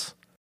all this?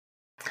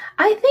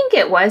 I think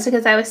it was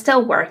because I was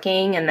still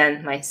working, and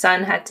then my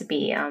son had to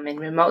be in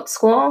remote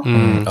school.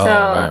 Mm. So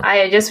right.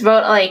 I just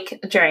wrote like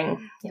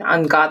during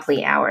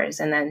ungodly hours,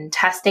 and then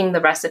testing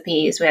the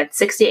recipes. We had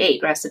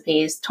 68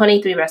 recipes,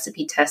 23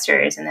 recipe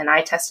testers, and then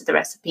I tested the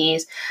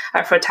recipes.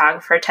 Our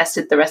photographer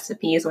tested the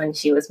recipes when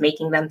she was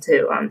making them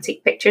to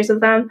take pictures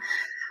of them.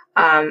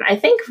 I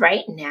think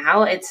right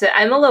now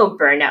I'm a little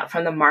burned out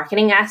from the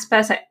marketing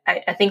aspects.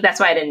 I think that's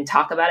why I didn't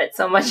talk about it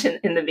so much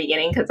in the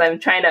beginning, because I'm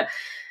trying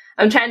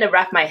to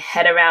wrap my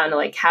head around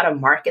like how to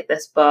market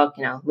this book.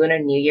 You know, Lunar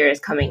New Year is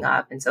coming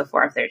up and so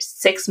forth. There's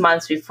 6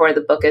 months before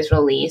the book is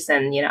released,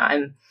 and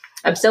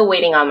I'm still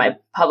waiting on my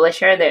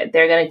publisher.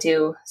 They're going to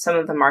do some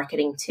of the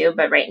marketing too,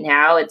 but right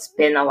now it's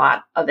been a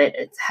lot of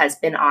it has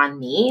been on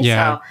me.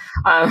 Yeah. So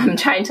I'm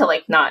trying to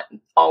like not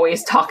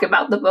always talk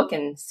about the book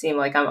and seem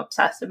like I'm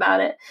obsessed about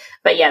it.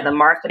 But yeah, the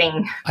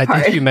marketing I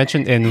part. think you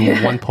mentioned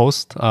in one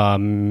post,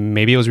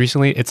 maybe it was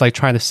recently, it's like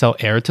trying to sell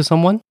air to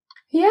someone.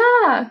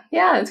 Yeah.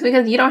 It's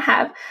because you don't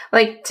have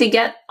like to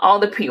get all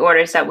the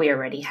pre-orders that we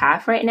already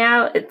have right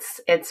now.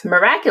 It's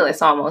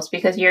miraculous almost,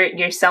 because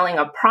you're selling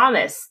a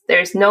promise.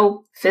 There's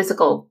no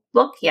physical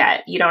book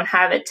yet. You don't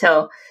have it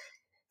till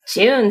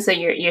June, so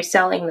you're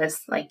selling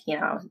this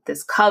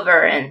this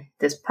cover and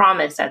this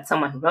promise that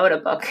someone wrote a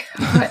book,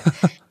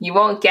 but you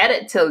won't get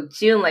it till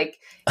June. Like,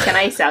 can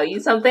I sell you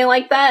something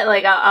like that?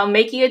 Like, I'll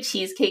make you a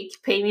cheesecake,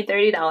 pay me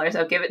 $30,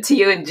 I'll give it to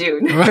you in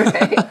June.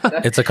 Right?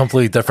 So, it's a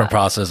completely different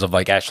process of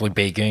like actually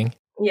baking.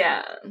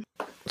 Yeah.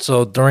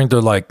 So during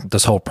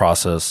this whole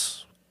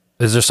process,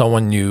 is there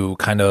someone you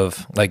kind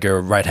of like your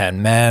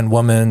right-hand man,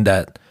 woman,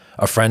 that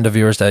a friend of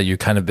yours that you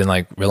kind of been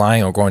like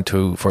relying or going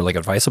to for like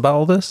advice about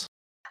all this?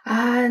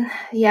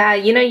 Yeah,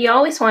 you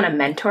always want a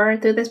mentor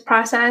through this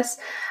process.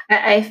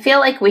 I feel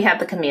like we have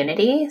the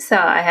community. So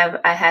I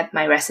had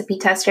my recipe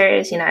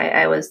testers.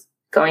 I was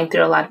going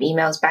through a lot of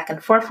emails back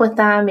and forth with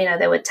them.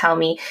 They would tell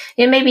me,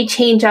 maybe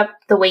change up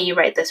the way you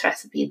write this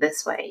recipe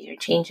this way, or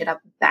change it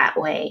up that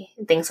way,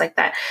 things like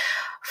that.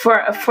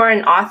 For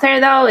an author,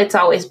 though, it's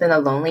always been a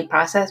lonely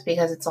process,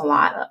 because it's a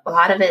lot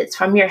of it's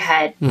from your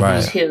head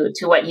right. to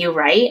what you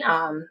write.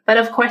 But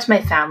of course,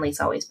 my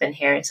family's always been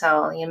here.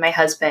 So my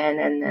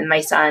husband and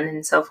my son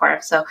and so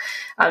forth. So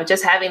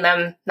just having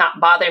them not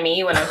bother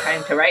me when I'm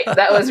trying to write,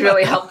 that was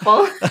really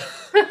helpful.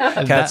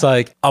 Kat's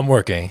like, I'm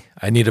working.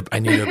 I need a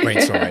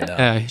brainstorm right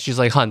now. She's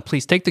like, "Hun,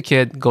 please take the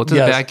kid, go to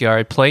the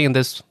backyard, play in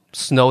this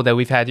snow that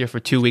we've had here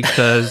for 2 weeks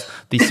because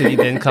the city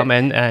didn't come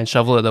in and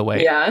shovel it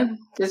away." Yeah,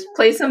 just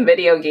play some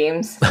video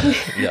games.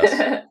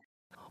 Yes.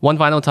 One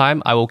final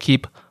time, I will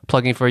keep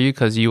plugging for you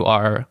because you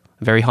are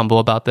very humble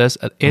about this.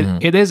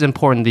 It is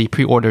important, the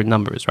pre-order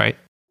numbers, right?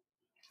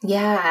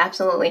 Yeah,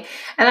 absolutely.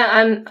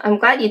 And I'm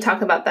glad you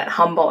talked about that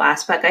humble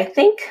aspect. I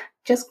think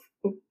just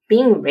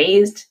being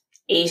raised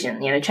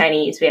Asian,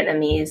 Chinese,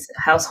 Vietnamese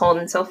household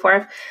and so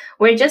forth,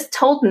 we're just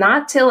told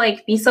not to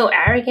like be so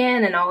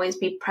arrogant and always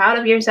be proud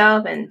of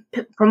yourself and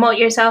promote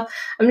yourself.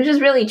 I'm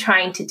just really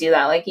trying to do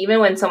that. Like even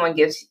when someone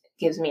gives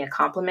me a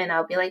compliment,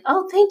 I'll be like,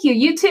 "Oh, thank you.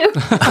 You too."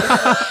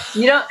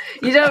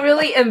 you don't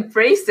really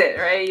embrace it,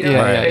 right? You don't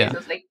embrace it.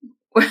 It's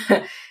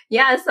like,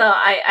 yeah. So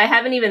I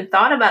haven't even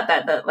thought about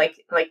that. That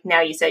like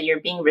now you said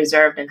you're being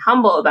reserved and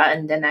humble about it,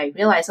 and then I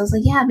realized I was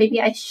like, yeah, maybe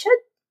I should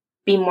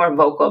be more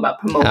vocal about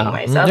promoting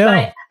myself.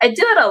 But I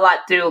do it a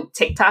lot through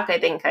TikTok. I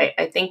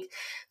think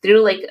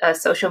through like a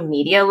social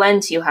media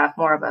lens, you have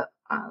more of a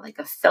like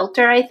a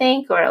filter, I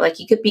think, or like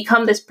you could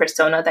become this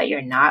persona that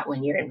you're not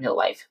when you're in real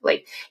life.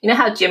 Like,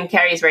 how Jim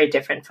Carrey is very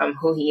different from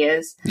who he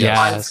is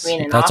on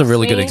screen and that's off a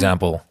really screen. good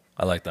example.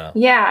 I like that.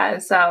 Yeah.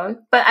 So,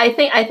 but I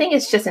think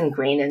it's just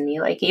ingrained in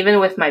me. Like even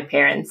with my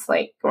parents,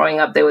 like growing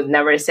up, they would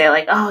never say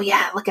like, "Oh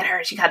yeah, look at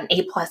her, she got an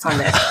A+ on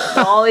this."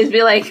 They'll always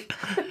be like,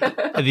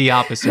 the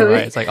opposite,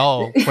 right? It's like,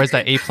 "Oh, where's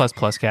that A++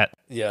 cat?"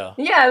 Yeah.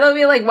 Yeah, they'll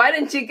be like, "Why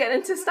didn't you get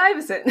into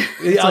Stuyvesant?"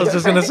 Yeah, I was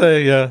just gonna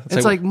say, yeah.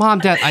 It's like, "Mom,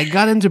 Dad, I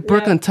got into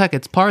Brooklyn Tech.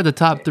 It's part of the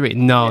top 3."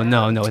 No,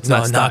 it's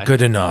not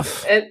good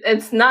enough.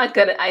 It's not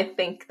good. I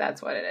think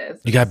that's what it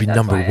is. You gotta be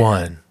number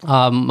 1.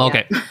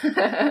 Okay.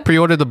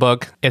 Pre-order the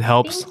book. It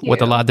helps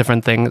with a lot of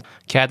different things.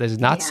 Kat is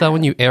not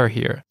selling you air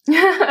here.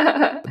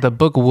 The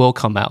book will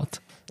come out.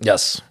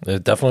 Yes,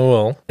 it definitely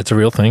will. It's a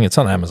real thing. It's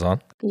on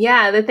Amazon.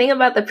 Yeah, the thing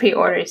about the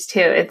pre-orders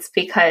too, it's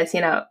because,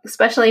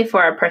 especially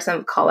for a person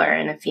of color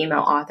and a female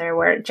author,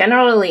 we're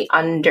generally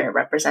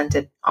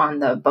underrepresented on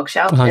the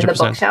bookshelf, 100%. in the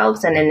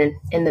bookshelves and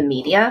in the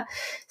media.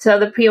 So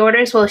the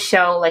pre-orders will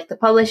show like the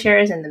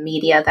publishers and the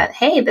media that,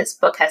 hey, this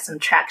book has some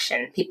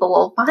traction. People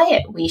will buy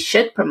it. We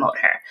should promote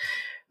her.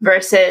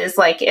 Versus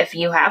like if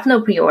you have no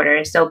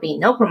pre-orders, there'll be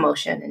no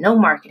promotion and no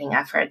marketing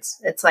efforts.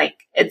 It's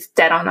like it's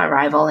dead on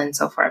arrival and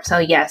so forth. So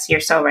yes, you're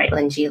so right,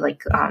 Linji.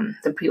 Like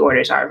the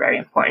pre-orders are very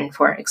important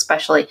for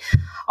especially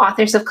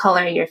authors of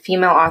color, your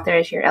female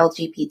authors, your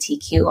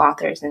LGBTQ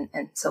authors, and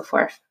so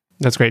forth.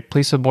 That's great.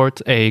 Please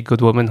support a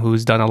good woman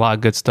who's done a lot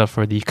of good stuff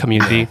for the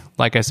community.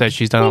 Like I said,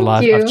 she's done a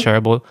lot of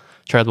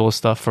charitable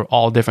stuff for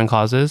all different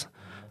causes.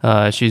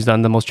 She's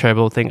done the most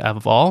charitable thing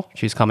of all.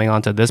 She's coming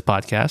onto this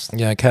podcast.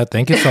 Yeah, Kat,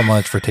 thank you so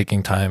much for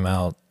taking time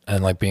out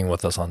and like being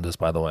with us on this,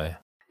 by the way.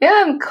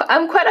 Yeah,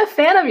 I'm quite a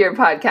fan of your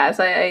podcast.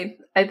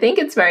 I think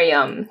it's very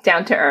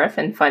down to earth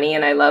and funny,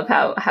 and I love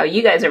how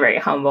you guys are very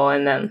humble,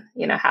 and then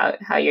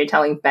how you're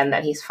telling Ben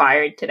that he's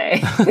fired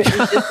today.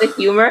 Just the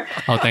humor.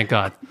 Oh, thank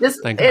God.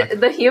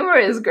 The humor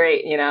is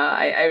great.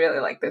 I really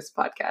like this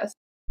podcast.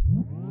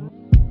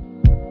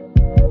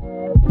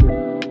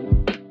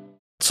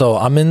 So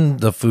I'm in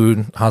the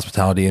food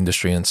hospitality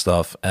industry and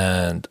stuff.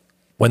 And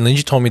when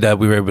Linji told me that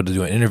we were able to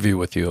do an interview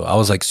with you, I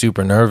was like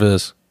super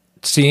nervous.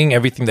 Seeing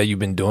everything that you've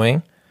been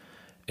doing,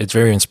 it's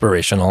very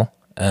inspirational.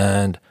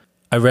 And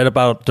I read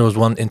about, there was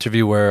one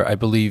interview where I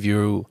believe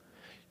you're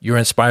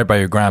inspired by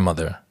your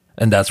grandmother.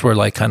 And that's where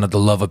like kind of the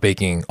love of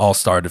baking all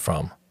started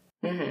from.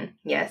 Mm-hmm.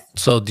 Yes.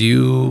 So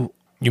you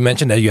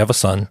mentioned that you have a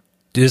son.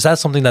 Is that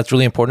something that's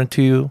really important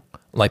to you?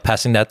 Like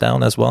passing that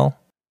down as well?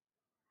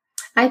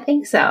 I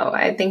think so.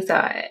 I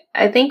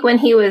think when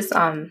he was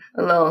a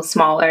little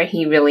smaller,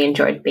 he really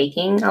enjoyed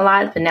baking a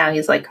lot, but now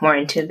he's like more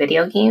into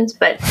video games.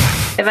 But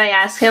if I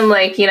ask him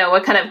like,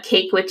 what kind of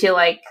cake would you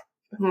like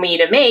me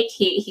to make,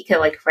 he could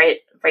like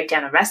write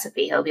down a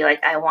recipe. He'll be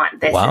like, I want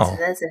this, this, and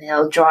this, and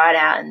he'll draw it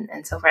out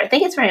and so forth. I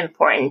think it's very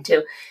important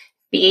to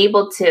be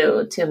able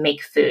to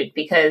make food,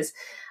 because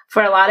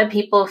for a lot of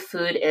people,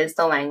 food is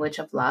the language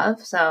of love.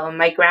 So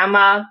my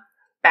grandma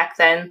back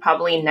then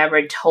probably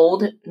never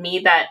told me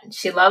that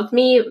she loved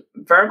me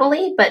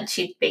verbally, but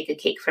she'd bake a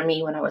cake for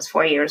me when I was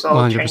 4 years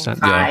old, turning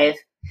 5.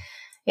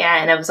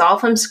 Yeah, and it was all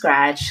from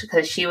scratch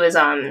because she was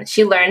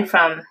she learned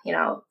from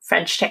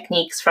French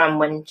techniques from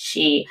when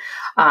she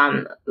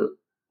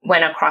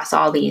went across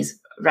all these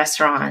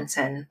restaurants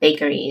and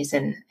bakeries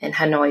in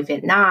Hanoi,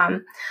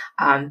 Vietnam,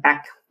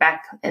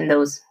 back in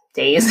those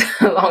days,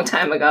 a long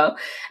time ago.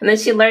 And then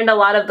she learned a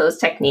lot of those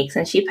techniques,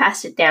 and she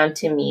passed it down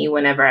to me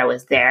whenever I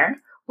was there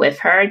with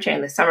her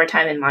during the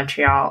summertime in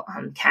Montreal,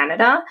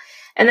 Canada.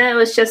 And then it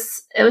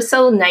was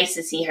so nice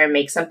to see her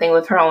make something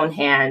with her own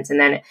hands. And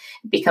then it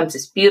becomes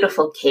this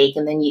beautiful cake,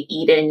 and then you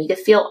eat it and you can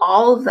feel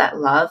all of that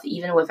love,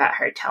 even without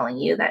her telling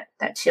you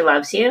that she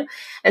loves you.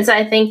 And so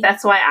I think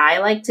that's why I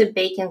like to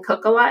bake and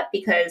cook a lot,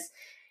 because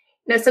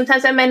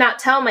sometimes I might not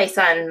tell my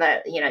son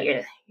that,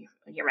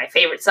 you're my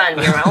favorite son,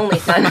 you're my only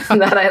son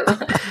that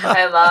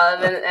I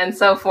love and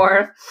so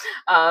forth.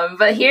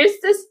 But here's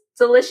this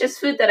delicious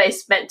food that I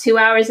spent 2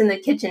 hours in the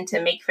kitchen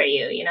to make for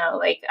you.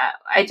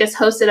 I just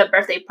hosted a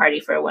birthday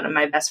party for one of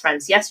my best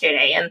friends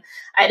yesterday, and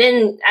I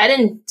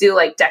didn't do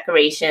like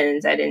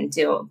decorations. I didn't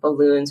do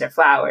balloons or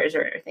flowers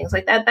or things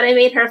like that, but I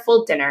made her a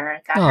full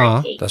dinner, got her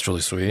a cake. That's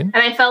really sweet. And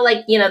I felt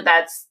like,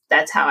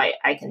 that's how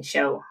I can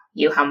show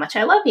you how much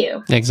I love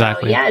you.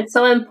 Exactly. So, yeah, it's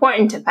so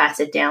important to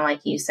pass it down,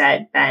 like you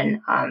said,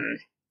 Ben,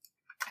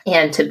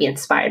 and to be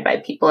inspired by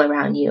people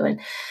around you. And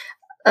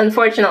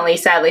unfortunately,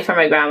 sadly for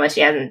my grandma,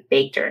 she hasn't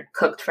baked or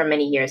cooked for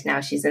many years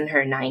now. She's in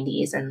her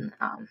 90s and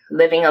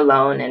living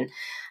alone. And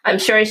I'm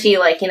sure she,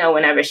 like,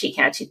 whenever she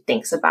can, she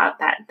thinks about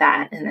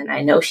that. And then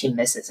I know she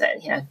misses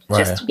it,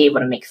 just to be able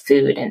to make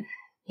food and,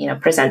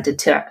 present it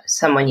to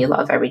someone you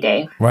love every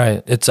day.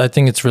 Right. I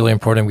think it's really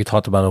important. We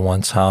talked about it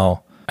once,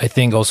 how I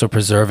think also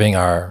preserving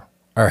our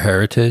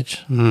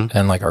heritage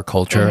and like our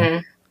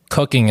culture.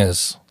 Cooking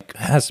has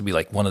to be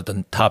like one of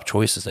the top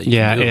choices that you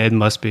can do. Yeah, it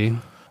must be.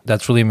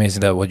 That's really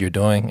amazing that what you're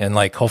doing. And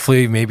like,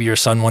 hopefully maybe your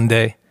son one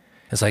day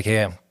is like,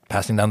 hey, I'm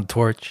passing down the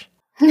torch.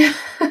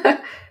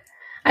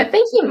 I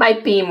think he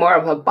might be more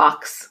of a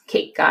box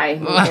cake guy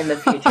in the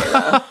future,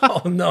 though.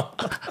 Oh, no.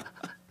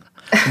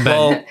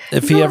 Well,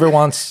 if he ever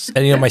wants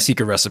any of my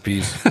secret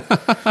recipes,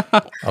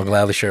 I'll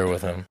gladly share it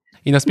with him.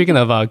 Speaking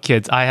of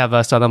kids, I have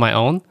a son of my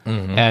own.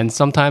 And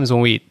sometimes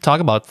when we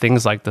talk about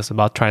things like this,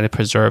 about trying to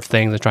preserve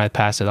things and trying to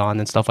pass it on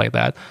and stuff like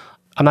that,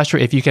 I'm not sure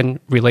if you can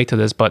relate to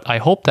this, but I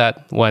hope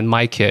that when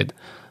my kid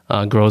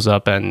grows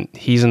up and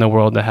he's in a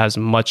world that has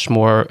much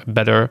more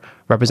better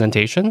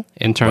representation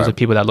in terms of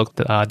people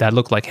that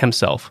look like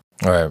himself.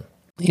 All right.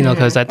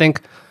 Because I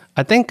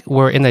think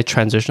we're in a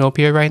transitional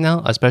period right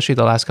now, especially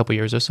the last couple of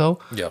years or so,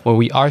 where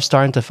we are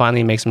starting to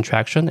finally make some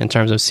traction in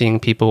terms of seeing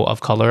people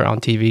of color on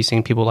TV,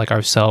 seeing people like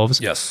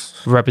ourselves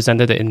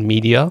represented in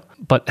media.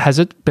 But has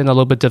it been a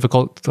little bit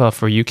difficult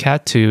for you,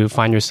 Kat, to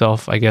find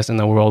yourself, I guess, in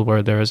a world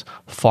where there's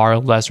far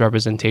less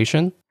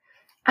representation?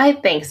 I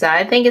think so.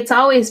 I think it's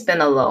always been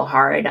a little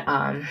hard.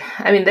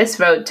 This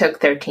road took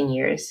 13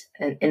 years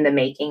in the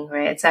making,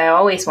 right? So I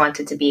always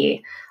wanted to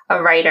be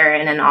a writer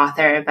and an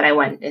author, but I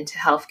went into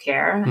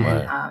healthcare.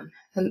 Right.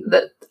 And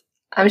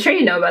I'm sure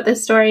you know about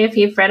this story if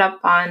you've read up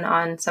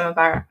on some of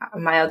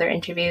my other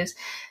interviews.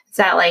 It's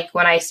that like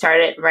when I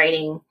started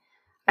writing,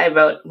 I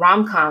wrote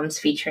rom-coms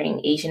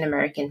featuring Asian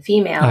American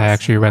females. I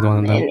actually read one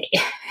of them.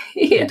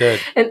 You did.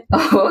 And,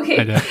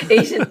 okay.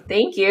 Asian,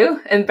 thank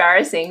you.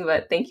 Embarrassing,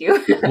 but thank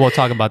you. We'll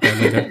talk about that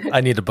later.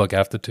 I need a book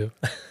after too.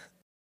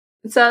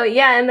 So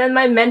yeah, and then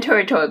my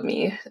mentor told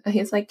me,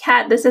 he's like,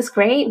 Kat, this is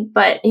great,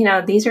 but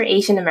these are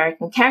Asian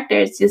American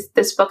characters.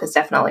 This book is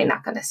definitely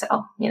not going to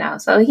sell,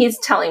 So he's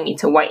telling me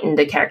to whiten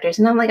the characters,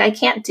 and I'm like, I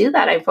can't do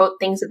that. I wrote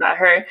things about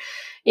her,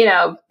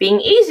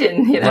 being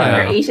Asian,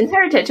 her Asian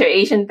heritage, her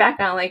Asian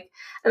background, like.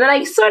 And then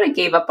I sort of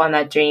gave up on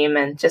that dream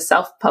and just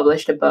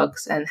self-published the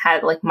books and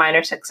had like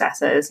minor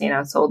successes,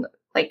 sold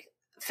like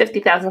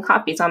 50,000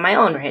 copies on my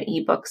own, right?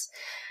 Ebooks.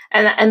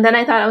 And then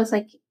I thought, I was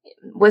like,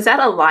 was that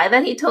a lie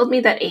that he told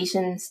me that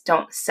Asians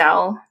don't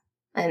sell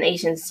and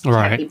Asians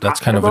can't be profitable? That's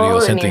kind of what he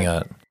was hinting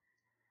at.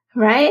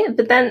 Right.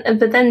 But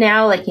then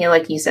now, like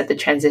you said, the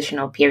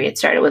transitional period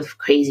started with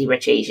Crazy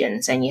Rich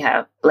Asians, and you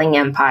have Bling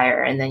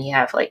Empire, and then you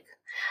have like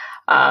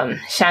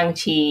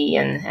Shang-Chi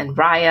and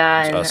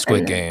Raya and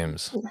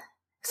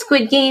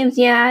Squid Games,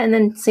 yeah, and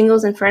then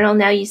Singles Inferno.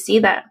 Now you see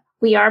that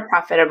we are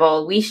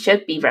profitable. We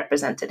should be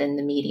represented in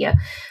the media.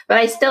 But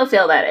I still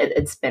feel that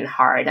it's been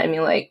hard. I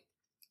mean, like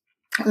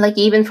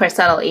even for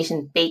Subtle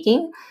Asian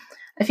Baking,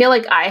 I feel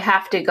like I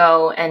have to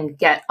go and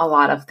get a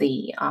lot of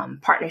the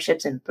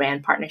partnerships and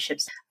brand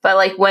partnerships. But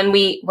like when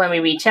we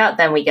reach out,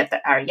 then we get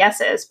our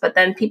yeses. But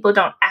then people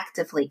don't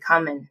actively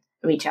come and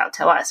reach out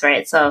to us,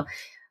 right? So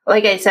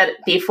like I said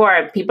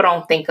before, people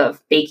don't think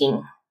of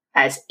baking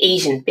as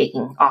Asian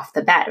baking off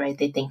the bat, right?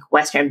 They think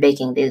Western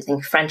baking, they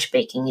think French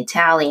baking,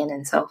 Italian,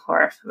 and so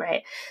forth,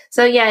 right?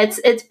 So yeah,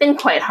 it's been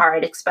quite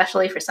hard,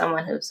 especially for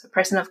someone who's a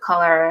person of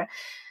color,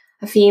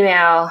 a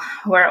female.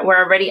 We're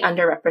already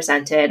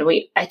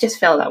underrepresented. I just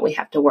feel that we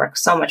have to work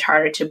so much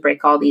harder to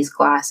break all these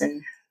glass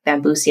and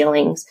bamboo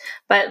ceilings,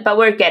 but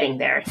we're getting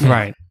there.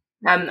 Right.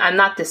 I'm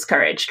not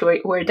discouraged.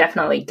 We're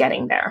definitely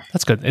getting there.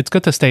 That's good. It's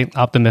good to stay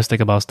optimistic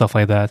about stuff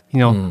like that.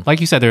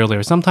 Like you said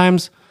earlier,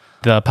 sometimes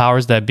the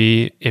powers that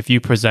be, if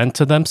you present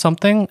to them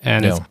something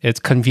and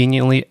it's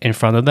conveniently in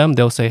front of them,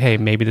 they'll say, hey,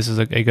 maybe this is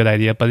a good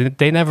idea. But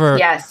they never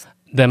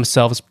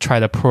themselves try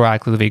to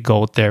proactively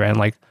go there and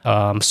like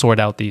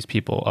sort out these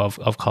people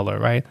of color,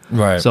 right?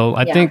 Right. So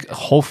I think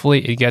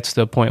hopefully it gets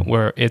to a point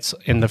where it's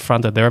in the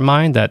front of their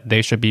mind that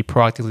they should be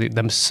proactively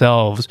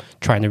themselves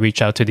trying to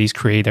reach out to these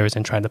creators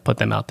and trying to put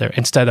them out there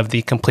instead of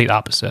the complete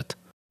opposite.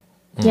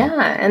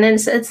 Yeah, and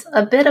it's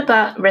a bit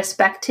about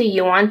respect too.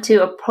 You want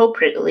to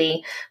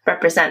appropriately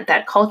represent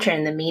that culture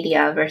in the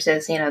media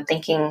versus,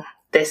 thinking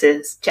this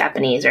is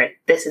Japanese or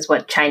this is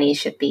what Chinese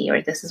should be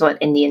or this is what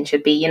Indian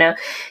should be.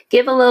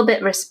 Give a little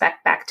bit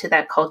respect back to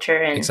that culture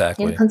and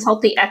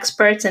consult the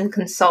experts and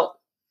consult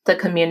the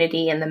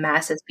community and the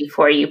masses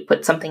before you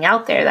put something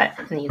out there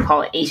and you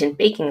call it Asian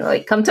baking.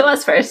 Like, come to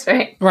us first,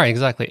 right? Right,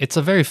 exactly. It's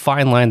a very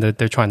fine line that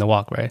they're trying to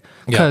walk, right?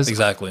 Yeah,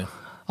 exactly.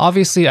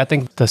 Obviously, I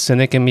think the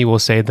cynic in me will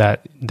say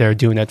that they're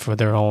doing it for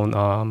their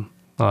own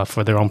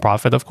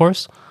profit, of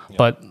course. Yeah.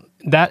 But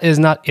that is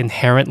not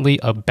inherently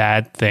a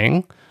bad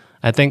thing.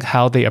 I think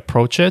how they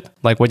approach it,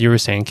 like what you were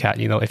saying, Kat,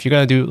 if you're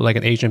going to do like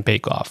an Asian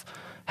bake-off,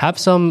 have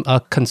some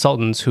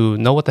consultants who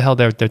know what the hell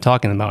they're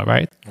talking about,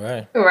 right?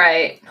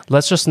 Right.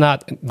 Let's just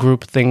not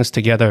group things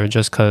together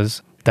just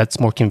because that's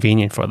more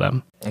convenient for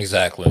them.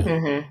 Exactly.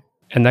 Mm-hmm.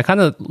 And that kind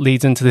of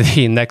leads into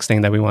the next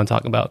thing that we want to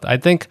talk about. I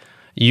think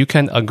you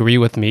can agree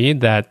with me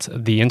that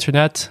the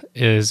internet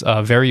is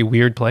a very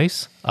weird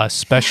place,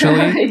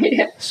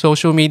 especially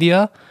social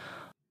media.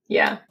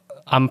 Yeah.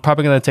 I'm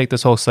probably going to take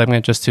this whole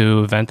segment just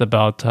to vent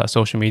about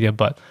social media,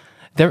 but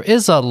there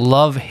is a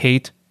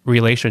love-hate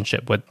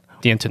relationship with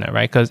the internet,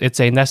 right? Because it's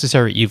a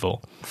necessary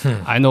evil.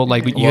 I know,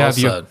 like you Well have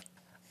said.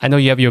 I know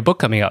you have your book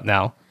coming out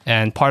now,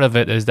 and part of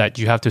it is that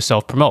you have to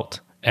self-promote.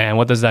 And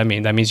what does that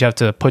mean? That means you have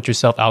to put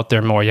yourself out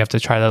there more. You have to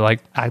try to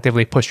like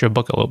actively push your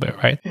book a little bit,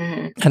 right?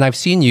 And I've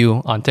seen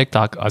you on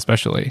TikTok,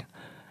 especially.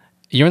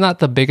 You're not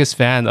the biggest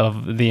fan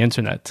of the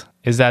internet.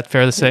 Is that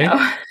fair to say?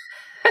 No.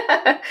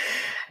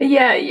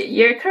 Yeah,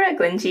 you're correct,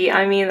 Linji.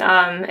 I mean,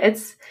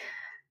 it's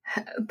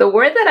the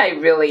word that I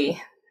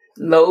really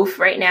loathe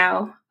right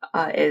now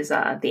is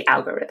the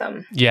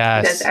algorithm.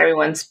 Yes. Because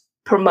everyone's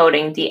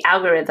promoting the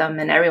algorithm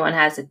and everyone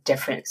has a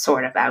different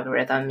sort of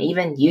algorithm.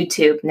 Even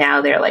YouTube now,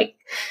 they're like,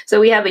 so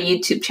we have a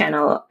YouTube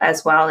channel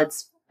as well.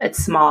 It's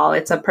small.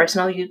 It's a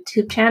personal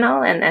YouTube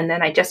channel. And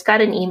then I just got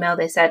an email.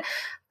 They said,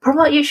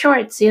 promote your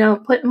shorts,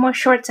 put more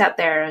shorts out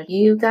there.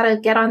 You got to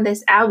get on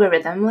this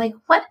algorithm. I'm like,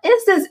 what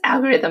is this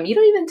algorithm? You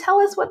don't even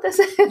tell us what this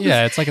is.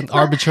 Yeah, it's like an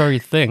arbitrary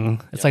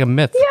thing. It's like a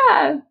myth.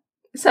 Yeah.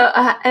 So,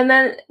 and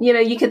then,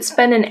 you could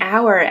spend an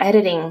hour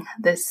editing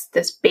this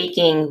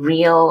baking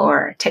reel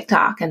or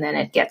TikTok, and then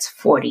it gets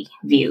 40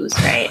 views,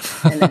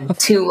 right? And then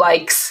 2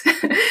 likes.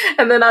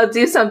 And then I'll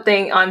do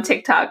something on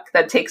TikTok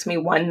that takes me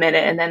 1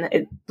 minute, and then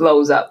it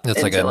blows up.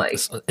 It's like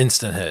an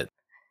instant hit.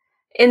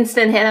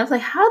 Instant hit. I was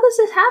like, how does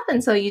this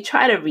happen? So you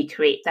try to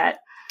recreate that.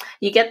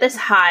 You get this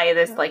high,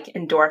 this like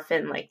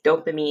endorphin, like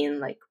dopamine,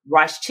 like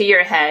rush to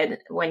your head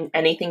when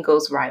anything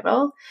goes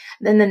viral.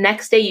 Then the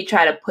next day you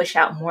try to push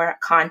out more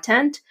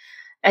content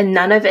and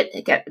none of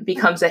it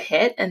becomes a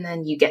hit. And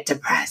then you get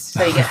depressed.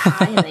 So you get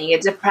high and then you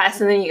get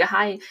depressed and then you get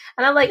high.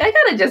 And I'm like, I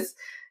gotta just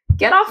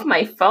get off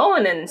my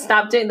phone and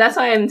stop doing. That's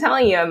why I'm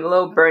telling you, I'm a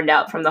little burned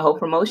out from the whole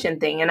promotion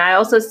thing. And I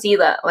also see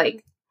that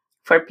like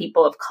for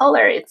people of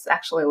color, it's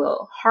actually a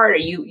little harder.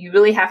 You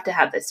really have to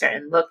have this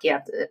certain look. You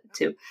have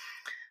to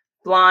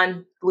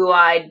blonde,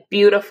 blue-eyed,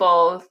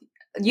 beautiful.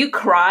 You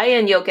cry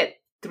and you'll get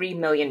 3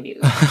 million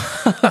views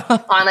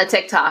on a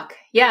TikTok.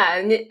 Yeah,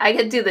 and I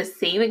could do the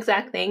same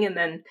exact thing and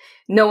then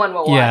no one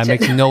will watch it. Yeah, it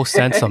makes no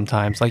sense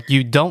sometimes. Like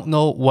you don't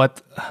know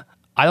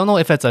I don't know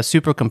if it's a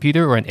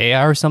supercomputer or an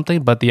AI or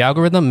something, but the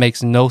algorithm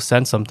makes no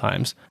sense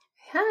sometimes.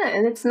 Yeah,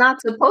 and it's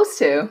not supposed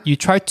to. You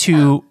try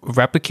to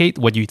replicate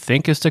what you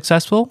think is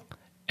successful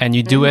and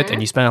you do it and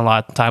you spend a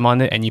lot of time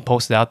on it and you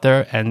post it out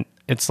there and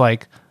it's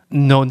like,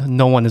 no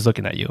one is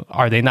looking at you.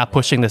 Are they not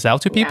pushing this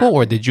out to people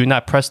or did you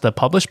not press the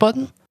publish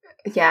button?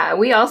 Yeah,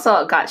 we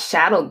also got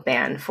shadow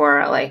banned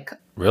for like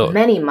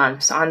many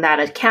months on that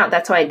account.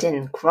 That's why it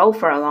didn't grow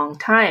for a long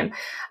time.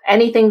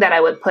 Anything that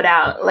I would put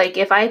out, like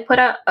if I put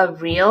out a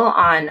reel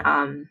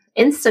on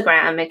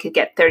Instagram, it could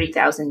get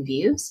 30,000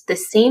 views. The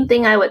same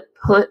thing I would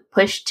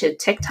push to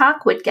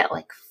TikTok would get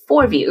like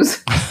 4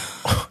 views.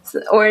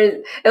 Or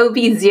it would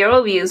be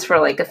 0 views for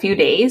like a few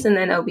days and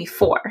then it'll be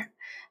 4.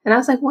 And I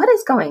was like, what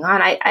is going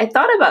on? I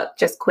thought about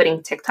just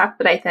quitting TikTok,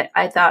 but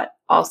I thought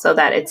also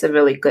that it's a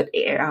really good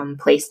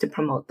place to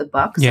promote the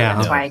book. So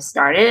that's why I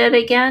started it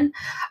again.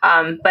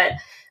 But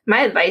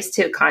my advice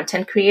to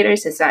content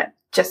creators is that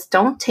just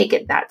don't take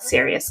it that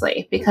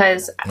seriously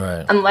because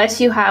unless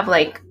you have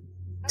like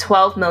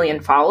 12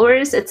 million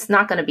followers, it's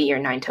not going to be your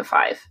 9 to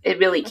 5. It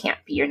really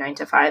can't be your 9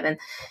 to 5. And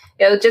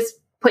it'll just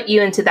put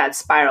you into that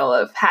spiral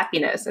of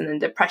happiness and then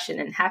depression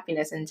and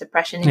happiness and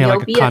depression. And you'll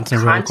like be a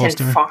content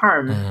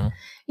farm. Mm-hmm.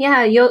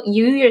 Yeah, you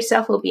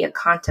yourself will be a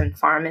content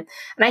farm. And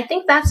I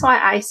think that's why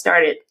I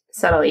started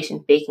Subtle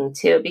Asian Baking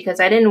too, because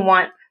I didn't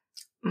want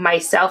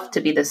myself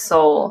to be the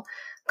sole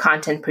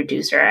content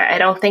producer. I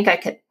don't think I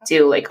could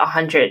do like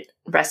 100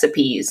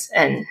 recipes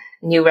and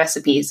new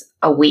recipes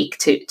a week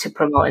to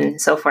promote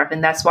and so forth.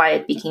 And that's why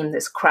it became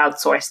this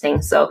crowdsourced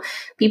thing. So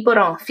people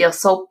don't feel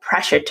so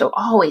pressured to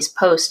always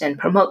post and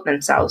promote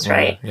themselves,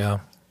 right? Yeah.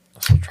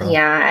 That's so true.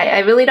 Yeah, I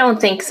really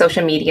don't think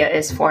social media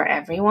is for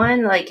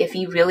everyone. Like if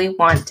you really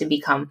want to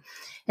become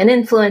an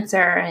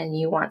influencer and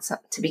you want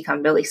to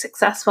become really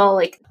successful,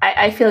 like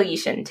I feel you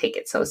shouldn't take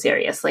it so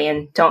seriously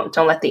and don't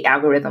let the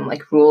algorithm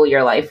like rule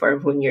your life or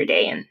ruin your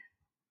day. And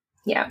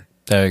yeah.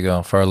 There you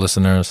go. For our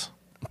listeners.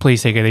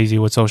 Please take it easy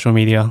with social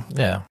media.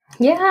 Yeah.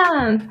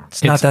 Yeah.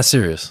 It's not that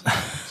serious.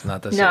 It's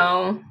not that serious.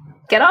 No.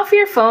 Get off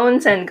your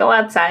phones and go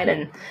outside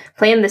and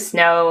play in the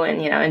snow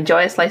and,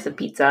 enjoy a slice of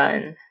pizza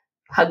and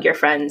hug your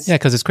friends. Yeah,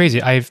 because it's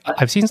crazy. I've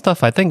seen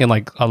stuff, I think, in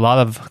like a lot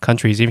of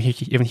countries, even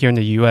here in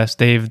the US,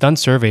 they've done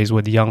surveys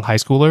with young high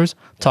schoolers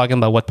talking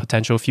about what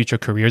potential future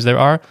careers there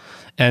are.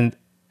 And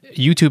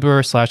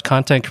YouTuber /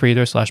 content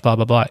creator / blah,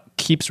 blah, blah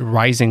keeps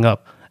rising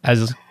up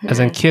as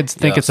in kids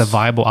think it's a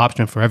viable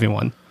option for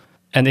everyone.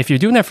 And if you're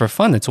doing that for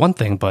fun, it's one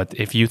thing. But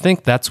if you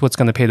think that's what's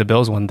going to pay the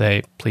bills one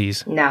day,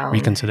 please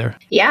reconsider.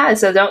 Yeah,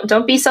 so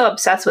don't be so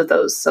obsessed with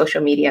those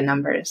social media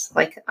numbers.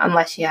 Like,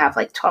 unless you have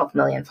like 12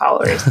 million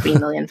followers, 3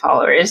 million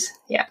followers.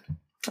 Yeah.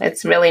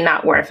 It's really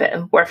not worth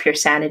it, worth your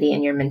sanity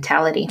and your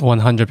mentality.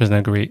 100%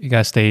 agree. You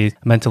gotta stay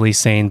mentally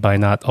sane by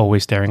not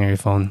always staring at your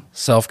phone.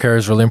 Self-care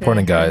is really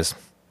important, guys.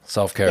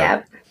 Self-care.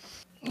 Yep.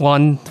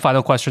 One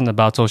final question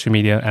about social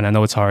media, and I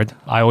know it's hard.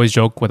 I always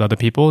joke with other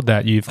people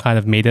that you've kind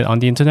of made it on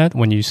the internet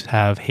when you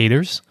have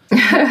haters.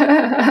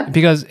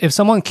 Because if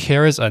someone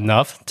cares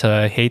enough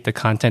to hate the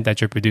content that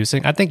you're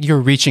producing, I think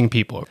you're reaching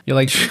people. You're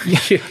like,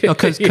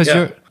 because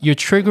you're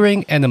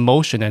triggering an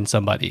emotion in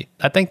somebody.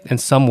 I think in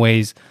some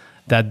ways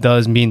that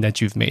does mean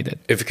that you've made it.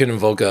 If you can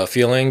invoke a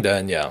feeling,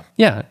 then yeah.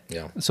 Yeah.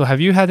 So have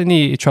you had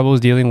any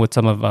troubles dealing with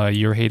some of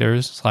your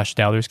haters /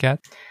 doubters, Kat?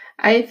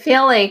 I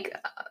feel like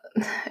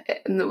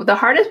the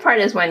hardest part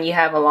is when you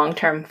have a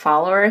long-term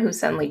follower who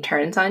suddenly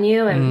turns on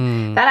you.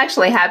 And that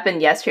actually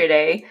happened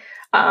yesterday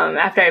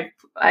after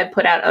I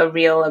put out a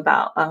reel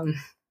about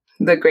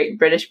the Great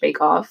British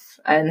Bake Off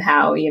and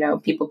how,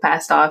 people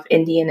passed off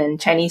Indian and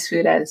Chinese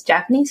food as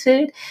Japanese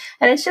food.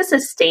 And it's just a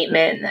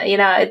statement,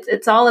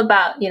 it's all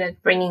about,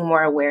 bringing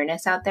more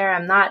awareness out there.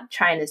 I'm not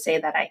trying to say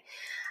that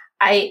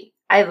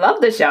I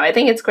love the show. I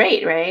think it's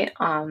great, right?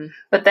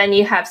 But then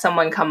you have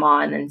someone come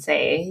on and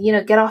say,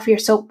 get off your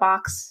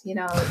soapbox.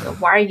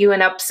 Why are you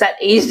an upset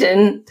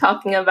Asian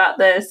talking about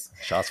this?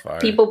 Shots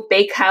fired. People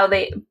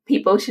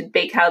should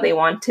bake how they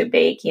want to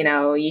bake.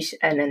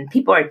 And then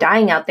people are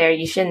dying out there.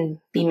 You shouldn't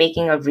be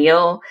making a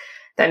reel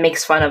that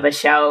makes fun of a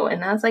show.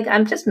 And I was like,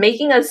 I'm just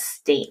making a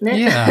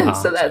statement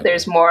so that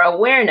there's more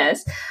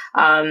awareness.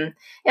 But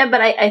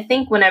I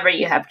think whenever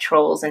you have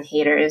trolls and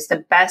haters, the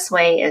best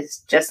way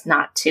is just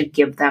not to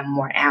give them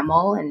more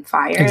ammo and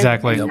fire.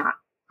 Exactly. And not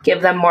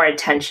give them more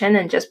attention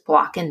and just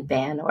block and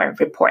ban or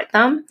report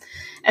them.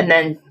 And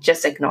then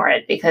just ignore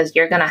it, because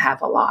you're going to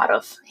have a lot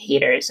of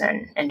haters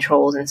and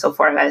trolls and so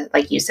forth.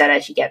 Like you said,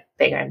 as you get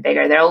bigger and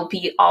bigger, there will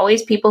be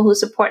always people who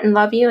support and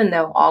love you. And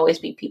there will always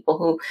be people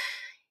who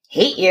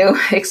hate you,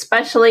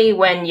 especially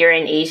when you're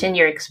an Asian.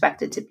 You're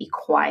expected to be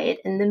quiet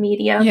in the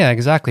media. Yeah,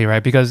 exactly,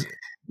 right? Because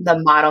the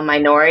model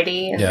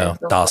minority. Yeah,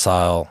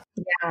 docile.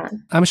 Yeah.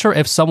 I'm sure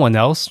if someone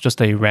else,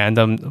 just a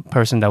random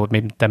person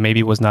that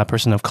maybe was not a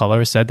person of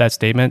color, said that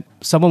statement,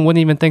 someone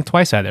wouldn't even think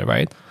twice at it,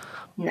 right?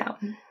 No.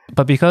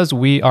 But because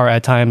we are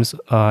at times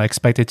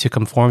expected to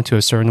conform to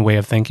a certain way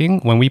of thinking,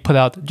 when we put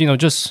out,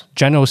 just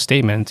general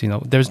statements,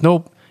 there's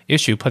no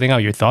issue putting out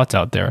your thoughts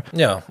out there.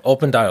 Yeah,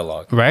 open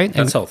dialogue. Right?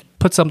 That's healthy.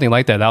 Put something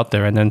like that out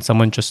there, and then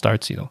someone just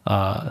starts,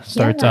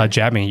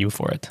 jabbing you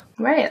for it.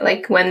 Right,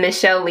 like when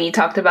Michelle Lee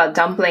talked about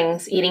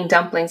eating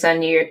dumplings on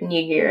New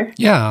Year.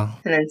 Yeah.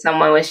 And then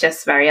someone was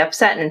just very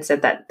upset and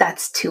said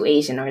that's too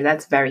Asian, or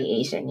that's very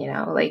Asian,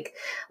 like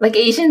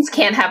Asians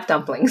can't have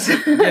dumplings.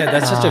 Yeah,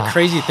 that's such a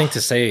crazy thing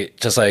to say,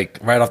 just like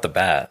right off the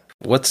bat.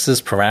 What's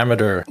this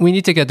parameter? We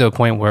need to get to a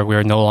point where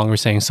we're no longer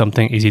saying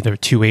something is either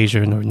too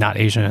Asian or not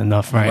Asian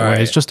enough, right? Where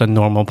it's just a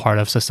normal part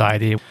of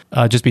society.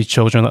 Just be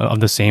children of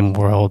the same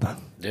world.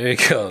 There you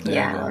go.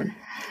 There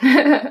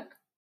you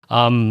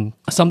go.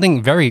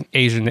 Something very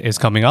Asian is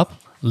coming up.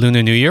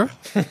 Lunar New Year.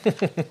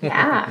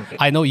 Yeah.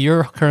 I know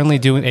you're currently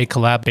doing a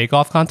collab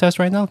bake-off contest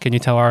right now. Can you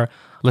tell our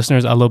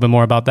listeners a little bit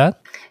more about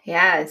that?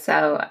 Yeah,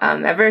 so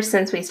ever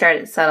since we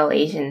started Subtle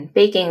Asian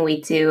Baking, we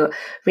do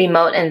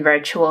remote and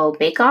virtual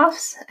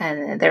bake-offs,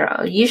 and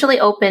they're usually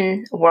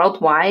open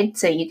worldwide,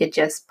 so you could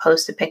just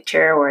post a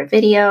picture or a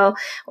video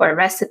or a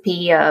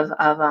recipe of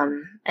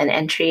an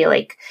entry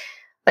like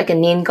a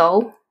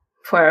Ninggo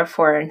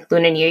for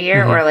Lunar New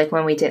Year, or like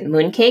when we did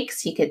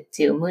mooncakes, you could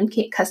do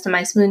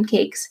customized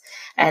mooncakes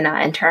and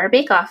enter our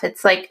bake-off.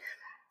 It's like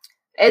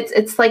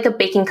a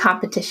baking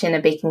competition,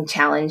 a baking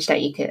challenge that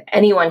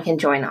anyone can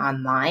join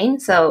online.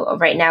 So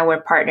right now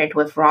we're partnered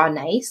with Raw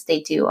Nice.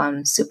 They do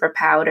super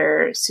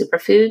powder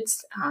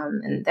superfoods,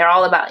 and they're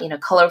all about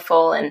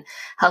colorful and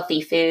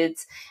healthy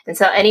foods. And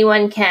so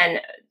anyone can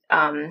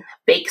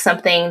bake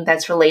something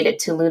that's related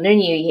to Lunar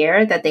New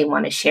Year that they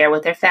want to share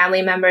with their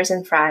family members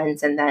and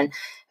friends, and then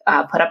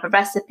put up a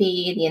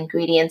recipe, the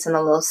ingredients, and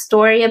a little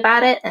story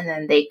about it, and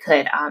then they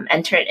could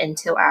enter it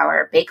into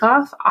our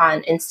bake-off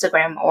on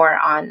Instagram or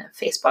on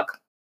Facebook.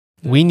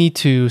 We need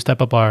to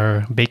step up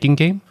our baking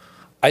game.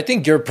 I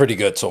think you're pretty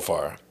good so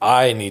far.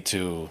 I need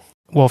to...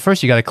 Well,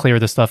 first you got to clear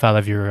the stuff out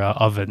of your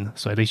oven,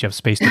 so at least you have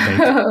space to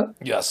bake.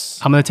 Yes.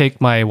 I'm going to take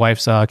my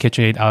wife's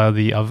KitchenAid out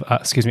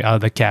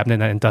of the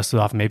cabinet and dust it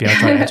off. Maybe I'll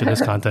try to enter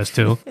this contest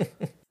too.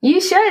 You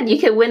should. You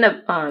could win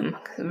a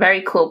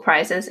very cool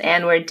prizes,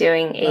 and we're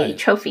doing a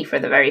trophy for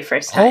the very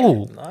first time.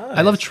 Oh, nice.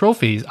 I love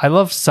trophies. I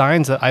love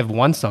signs that I've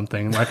won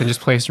something I can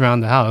just place around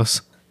the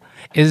house.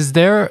 Is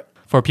there,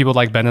 for people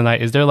like Ben and I,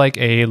 is there like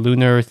a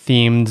lunar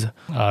themed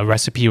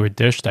recipe or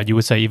dish that you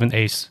would say even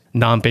a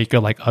non-baker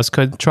like us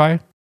could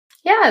try?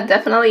 Yeah,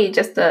 definitely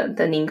just the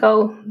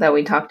Ninggo that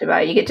we talked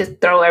about. You could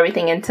just throw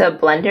everything into a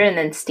blender and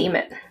then steam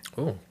it.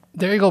 Oh.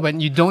 There you go, Ben.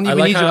 You don't even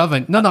need your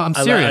oven. No, I'm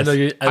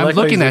serious. I'm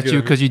looking at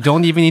you because you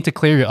don't even need to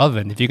clear your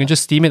oven. If you can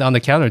just steam it on the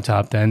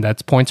countertop, then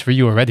that's points for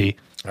you already.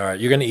 All right,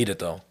 you're going to eat it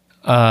though.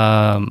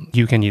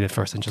 You can eat it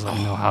first and just let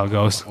me know how it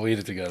goes. We'll eat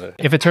it together.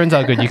 If it turns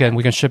out good, we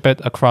can ship it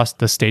across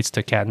the states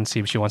to Kat and see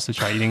if she wants to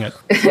try eating it.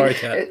 Sorry,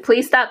 Kat.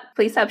 Please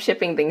stop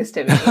shipping things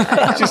to me. I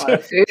have a lot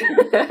of food.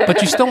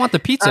 But you still want the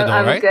pizza though,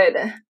 I'm right? good.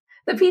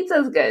 The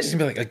pizza's good. She's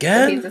gonna be like, The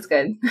again? pizza's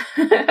good.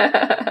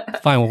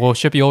 Fine, we'll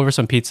ship you over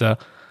some pizza.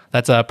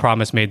 That's a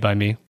promise made by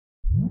me.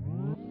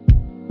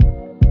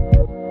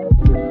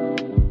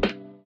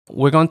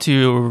 We're going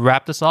to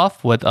wrap this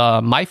off with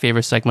my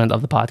favorite segment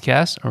of the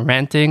podcast,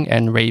 ranting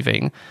and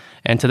raving.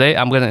 And today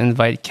I'm going to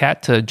invite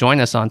Kat to join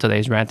us on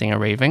today's ranting and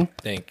raving.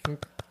 Thank you.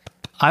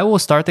 I will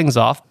start things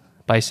off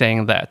by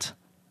saying that,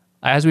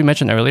 as we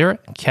mentioned earlier,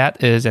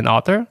 Kat is an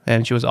author,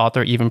 and she was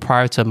author even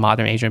prior to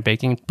Modern Asian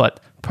Baking. But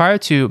prior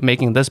to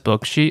making this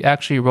book, she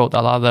actually wrote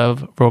a lot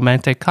of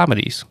romantic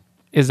comedies.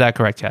 Is that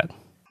correct, Kat?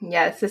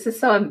 Yes, this is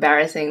so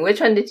embarrassing. Which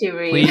one did you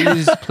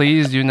read?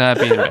 Please do not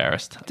be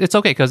embarrassed. It's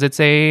okay because it's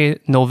a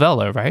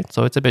novella, right?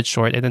 So it's a bit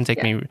short. It didn't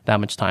take me that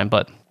much time,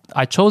 but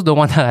I chose the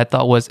one that I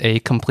thought was a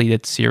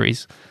completed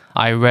series.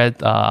 I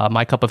read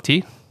My Cup of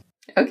Tea.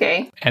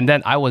 Okay. And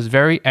then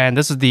and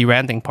this is the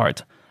ranting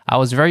part. I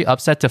was very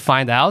upset to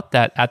find out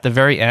that at the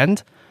very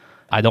end,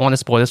 I don't want to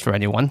spoil this for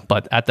anyone,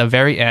 but at the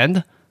very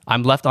end,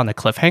 I'm left on a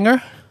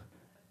cliffhanger.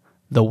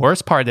 The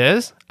worst part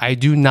is I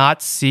do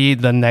not see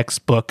the next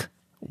book.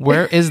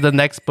 Where is the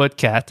next book,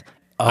 Kat?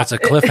 Oh, it's a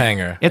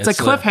cliffhanger. It's a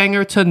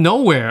cliffhanger to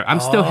nowhere. I'm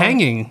still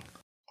hanging.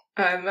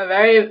 I'm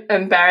very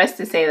embarrassed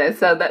to say this.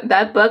 So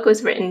that book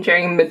was written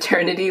during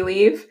maternity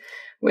leave,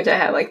 which I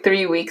had like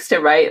 3 weeks to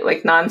write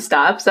like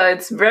nonstop. So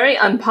it's very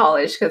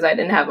unpolished because I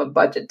didn't have a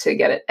budget to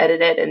get it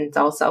edited, and it's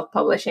all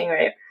self-publishing,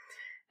 right?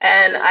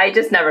 And I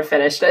just never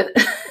finished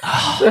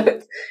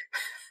it.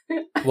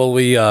 Will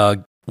we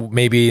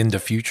maybe in the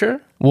future?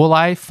 Will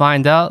I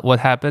find out what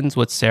happens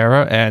with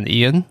Sarah and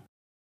Ian?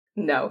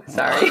 No,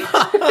 sorry.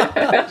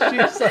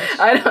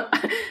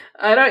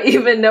 I don't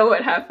even know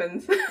what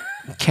happens.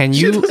 Can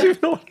you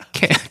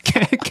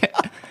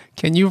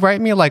can you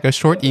write me like a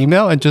short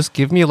email and just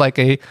give me like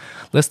a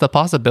list of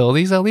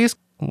possibilities at least?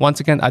 Once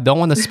again, I don't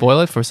want to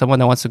spoil it for someone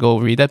that wants to go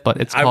read it, but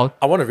it's called...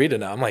 I want to read it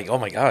now. I'm like, oh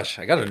my gosh,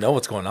 I got to know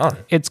what's going on.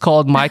 It's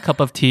called My Cup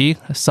of Tea,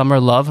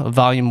 Summer Love,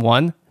 Volume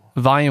 1.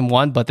 Volume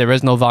 1, but there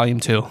is no Volume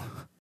 2.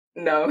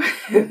 No.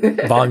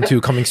 Volume 2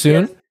 coming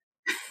soon?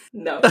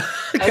 No.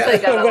 I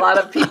got a lot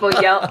of people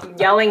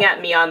yelling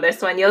at me on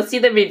this one. You'll see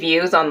the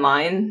reviews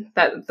online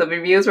that the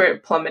reviews were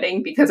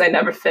plummeting because I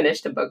never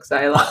finished the book. So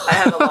I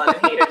have a lot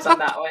of haters on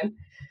that one.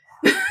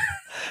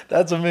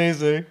 That's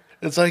amazing.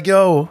 It's like,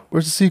 yo,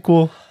 where's the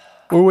sequel?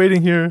 We're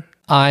waiting here.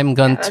 I'm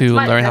going to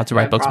learn how to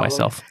write books problem.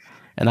 myself.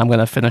 And I'm going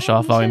to finish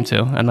off Volume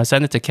 2. And I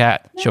send it to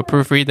Kat. She'll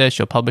proofread it.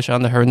 She'll publish it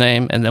under her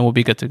name. And then we'll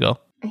be good to go.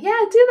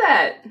 Yeah, do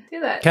that.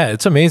 Yeah,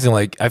 it's amazing.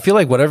 Like, I feel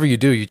like whatever you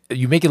do,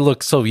 you make it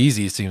look so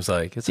easy, it seems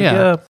like. It's like,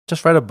 yeah,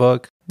 just write a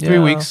book. 3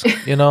 weeks.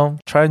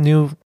 Try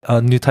new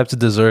types of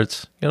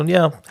desserts.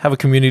 Have a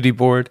community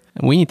board.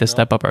 We need to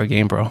step up our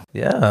game, bro.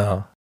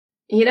 Yeah.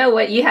 You know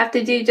what you have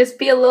to do? Just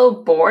be a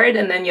little bored,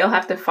 and then you'll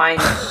have to find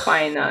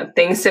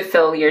things to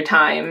fill your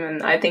time.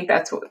 And I think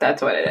that's what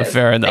it is.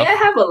 Fair enough. I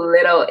have a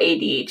little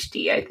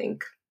ADHD, I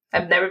think.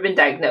 I've never been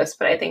diagnosed,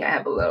 but I think I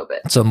have a little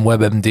bit. Some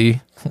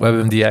WebMD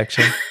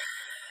action.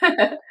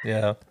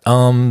 Yeah.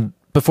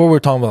 Before we're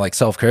talking about like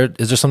self-care,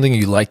 is there something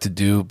you like to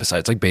do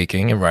besides like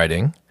baking and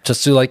writing?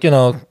 Just to like,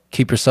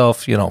 keep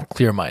yourself,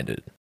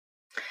 clear-minded.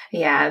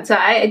 Yeah, so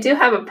I do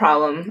have a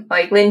problem.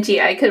 Like Linji,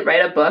 I could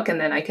write a book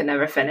and then I could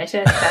never finish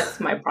it.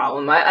 That's my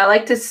problem. I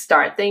like to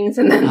start things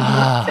and then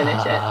not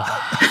finish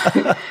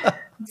it.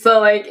 So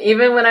like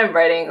even when I'm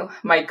writing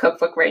my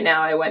cookbook right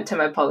now, I went to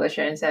my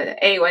publisher and said,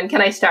 hey, when can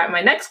I start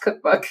my next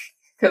cookbook?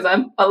 Because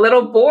I'm a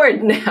little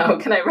bored now.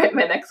 Can I write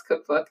my next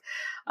cookbook?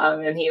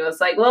 And he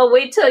was like, well,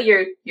 wait till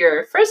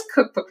your first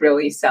cookbook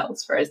really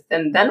sells first,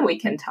 and then we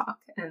can talk.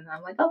 And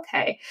I'm like,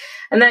 okay.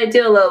 And then I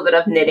do a little bit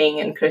of knitting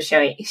and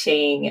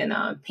crocheting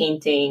and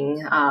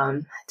painting. I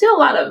do a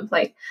lot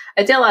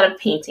of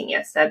painting.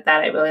 Yes, that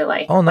I really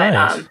like. Oh,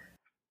 nice. But,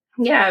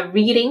 yeah,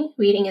 reading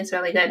is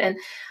really good. And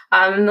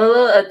I'm a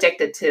little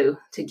addicted to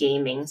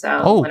gaming.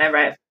 So whenever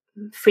I have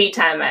free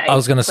time, I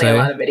was gonna play a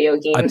lot of video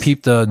games. I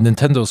peeped the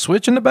Nintendo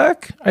Switch in the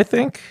back, I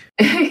think.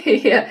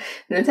 Yeah,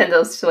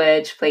 Nintendo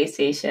Switch,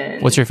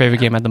 PlayStation. What's your favorite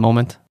game at the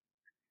moment?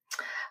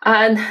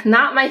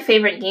 Not my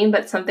favorite game,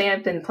 but something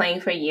I've been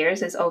playing for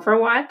years is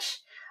Overwatch.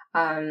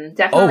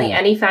 Definitely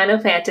any Final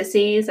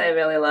Fantasies I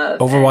really love.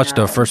 Overwatch, and,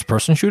 the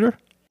first-person shooter?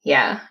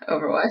 Yeah,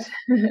 Overwatch.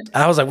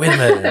 I was like, wait a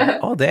minute.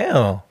 Oh,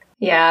 damn.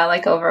 Yeah, I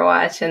like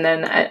Overwatch, and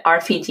then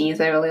RPGs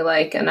I really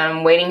like, and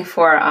I'm waiting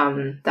for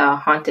the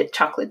Haunted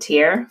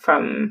Chocolatier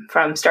from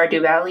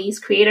Stardew Valley's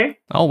creator.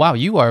 Oh wow,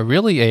 you are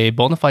really a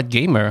bona fide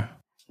gamer.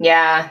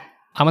 Yeah.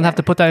 I'm gonna have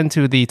to put that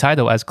into the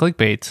title as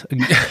clickbait.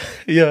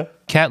 Yeah.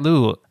 Kat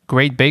Lu,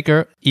 great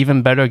baker,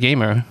 even better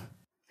gamer.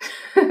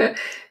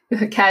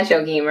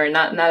 Casual gamer,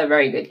 not a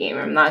very good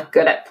gamer. I'm not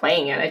good at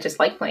playing it. I just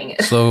like playing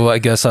it. So I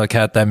guess,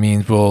 Kat, that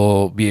means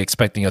we'll be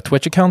expecting a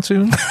Twitch account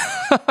soon?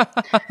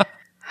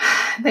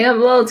 I think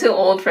I'm a little too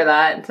old for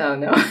that, so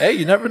no. Hey,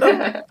 you never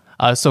know.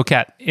 So,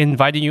 Kat,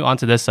 inviting you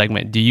onto this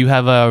segment, do you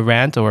have a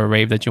rant or a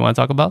rave that you want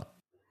to talk about?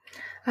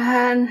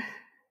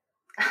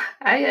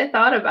 I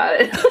thought about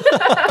it.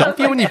 Don't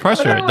feel any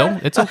pressure.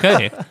 Don't. It's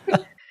okay.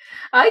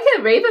 I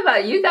can rave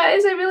about you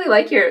guys. I really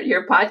like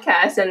your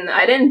podcast, and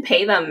I didn't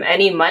pay them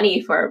any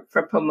money for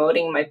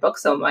promoting my book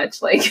so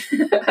much. Like,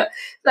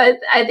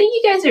 I think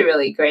you guys are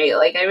really great.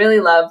 Like, I really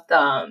loved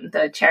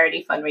the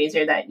charity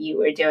fundraiser that you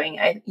were doing.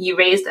 You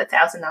raised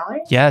 $1,000.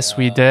 Yes,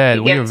 we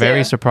did. We were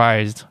very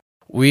surprised.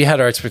 We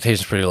had our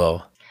expectations pretty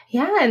low.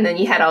 Yeah, and then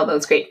you had all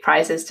those great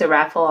prizes to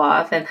raffle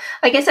off. And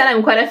like I said,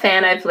 I'm quite a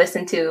fan. I've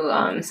listened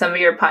to some of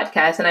your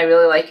podcasts, and I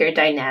really like your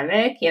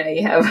dynamic. You know,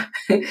 you have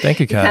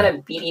Thank you, Kat. kind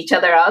of beat each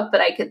other up, but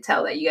I could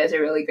tell that you guys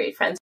are really great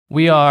friends.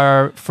 We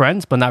are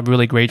friends, but not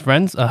really great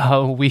friends.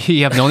 We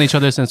have known each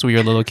other since we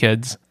were little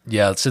kids.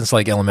 Yeah, since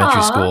like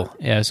elementary school.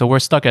 Yeah, so we're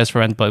stuck as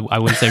friends, but I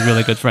wouldn't say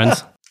really good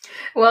friends.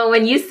 Well,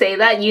 when you say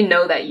that, you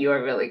know that you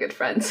are really good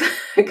friends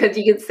because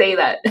you can say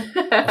that.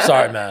 I'm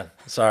sorry, man.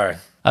 Sorry.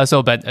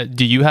 So, Ben,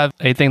 do you have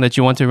anything that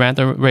you want to rant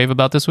or rave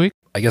about this week?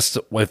 I guess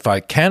if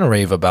I can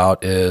rave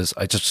about is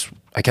I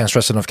can't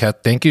stress enough,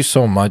 Kat. Thank you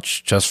so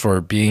much just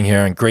for being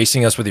here and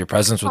gracing us with your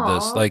presence with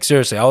this. Like,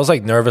 seriously, I was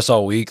like nervous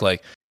all week.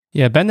 Like,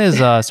 yeah, Ben is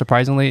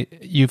surprisingly,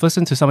 you've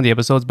listened to some of the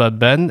episodes, but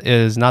Ben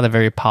is not a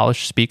very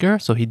polished speaker.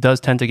 So he does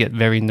tend to get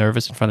very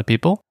nervous in front of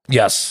people.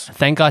 yes.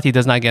 Thank God he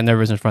does not get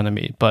nervous in front of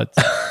me. But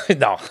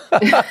No.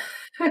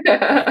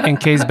 in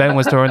case Ben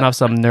was throwing off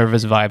some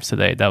nervous vibes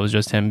today, that was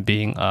just him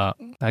being,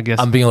 I guess.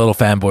 I'm being a little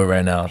fanboy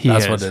right now.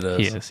 That's is. what it is.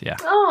 He is, yeah.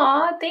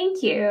 Aw,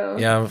 thank you.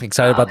 Yeah, I'm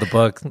excited about the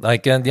book.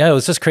 Like, and yeah, it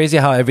was just crazy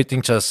how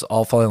everything just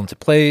all fell into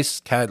place.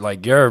 Kat,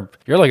 like you're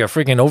like a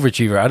freaking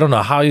overachiever. I don't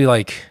know how you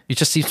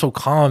just seem so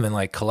calm and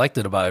like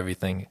collected about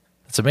everything.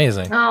 It's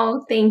amazing.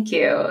 Oh, thank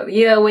you.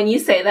 You know, when you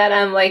say that,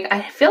 I'm like,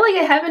 I feel like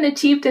I haven't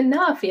achieved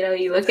enough. You know,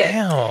 you look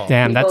at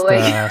Damn, that's people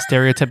the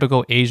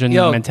stereotypical Asian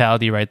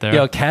mentality right there.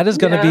 Yo, Kat is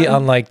gonna be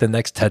on like the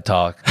next TED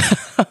Talk.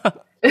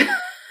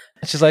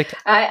 She's like,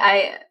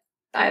 I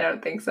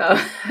don't think so.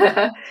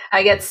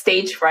 I get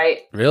stage fright.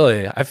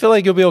 really? I feel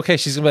like you'll be okay.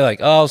 She's gonna be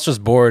like, oh, I was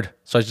just bored,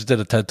 so I just did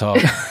a TED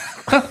Talk.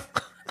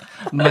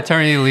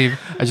 Maternity leave.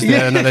 I just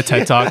did another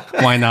TED Talk.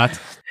 Why not?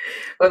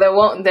 Well,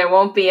 there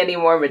won't be any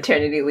more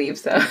maternity leave,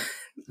 so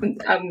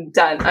I'm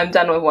done. I'm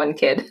done with one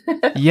kid.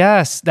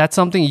 Yes, that's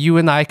something you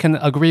and I can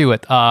agree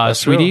with.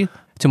 Sweetie,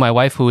 to my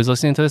wife who is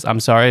listening to this, I'm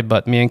sorry,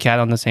 but me and Kat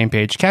on the same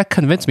page. Kat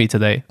convinced me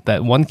today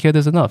that one kid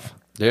is enough.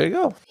 There you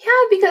go. Yeah,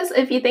 because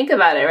if you think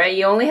about it, right,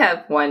 you only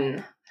have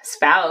one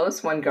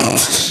spouse, one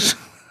girlfriend,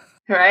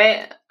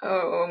 right?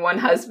 Or one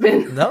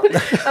husband. No.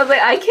 I was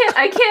like,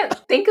 I can't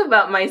think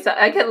about myself.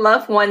 I could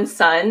love one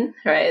son,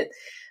 right?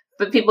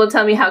 But people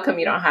tell me, how come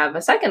you don't have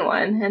a second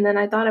one? And then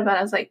I thought about it.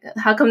 I was like,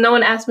 how come no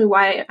one asked me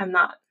why I'm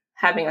not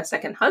having a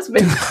second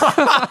husband?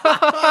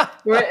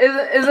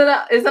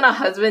 Isn't a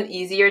husband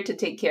easier to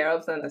take care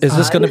of than a son? Is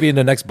this going to be in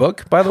the next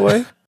book, by the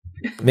way?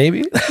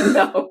 Maybe?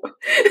 No.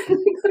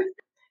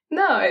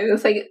 No,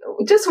 it's like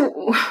just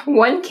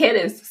one kid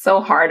is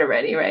so hard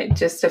already, right?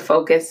 Just to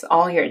focus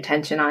all your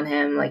attention on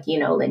him, like, you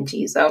know,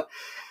 Lynchy. So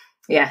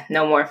yeah,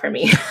 no more for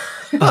me.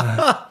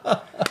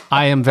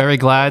 I am very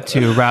glad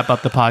to wrap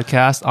up the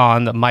podcast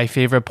on my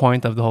favorite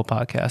point of the whole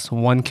podcast.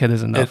 One kid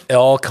is enough. It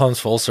all comes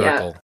full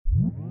circle.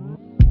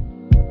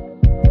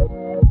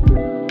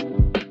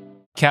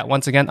 Kat,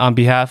 once again, on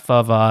behalf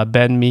of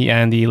Ben, me,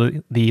 and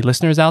the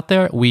listeners out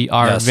there, we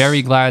are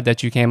very glad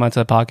that you came onto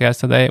the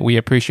podcast today. We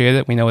appreciate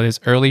it. We know it is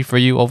early for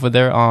you over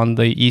there on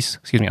the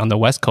on the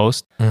West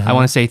Coast. Mm-hmm. I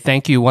want to say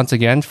thank you once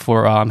again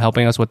for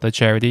helping us with the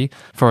charity.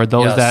 For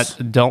those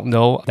that don't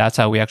know, that's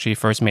how we actually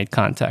first made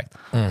contact.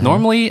 Mm-hmm.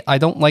 Normally, I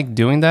don't like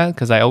doing that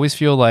because I always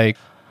feel like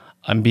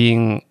I'm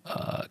being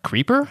a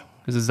creeper.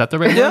 Is that the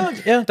right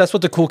word? Yeah. That's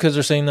what the cool kids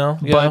are saying now.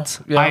 But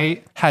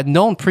I had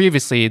known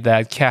previously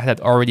that Kat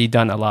had already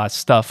done a lot of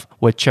stuff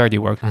with charity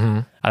work. Mm-hmm.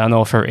 I don't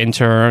know if her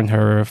intern,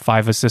 her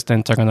 5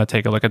 assistants are going to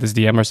take a look at this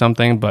DM or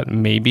something, but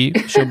maybe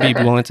she'll be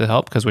willing to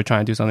help because we're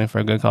trying to do something for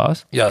a good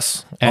cause.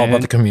 Yes. All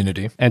about the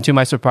community. And to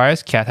my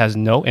surprise, Kat has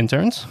no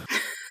interns.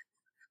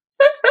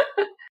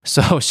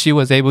 So she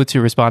was able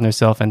to respond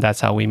herself, and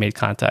that's how we made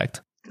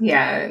contact.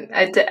 Yeah,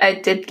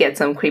 I did get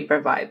some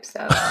creeper vibes.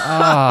 So.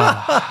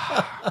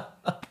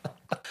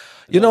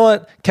 You know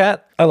what,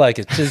 Kat? I like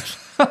it.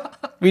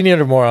 We need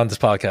her more on this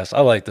podcast.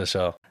 I like this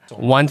show.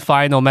 One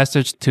final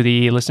message to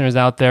the listeners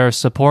out there.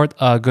 Support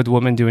a good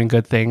woman doing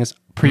good things.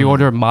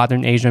 Pre-order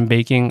Modern Asian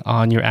Baking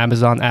on your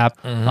Amazon app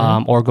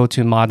or go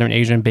to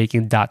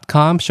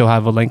modernasianbaking.com. She'll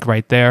have a link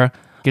right there.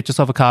 Get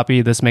yourself a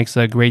copy. This makes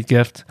a great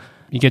gift.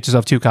 You get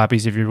yourself 2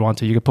 copies if you want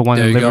to. You can put one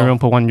in the living room,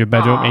 put one in your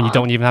bedroom, and you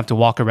don't even have to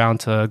walk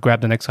around to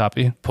grab the next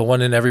copy. Put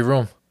one in every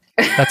room.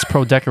 That's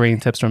pro decorating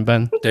tips from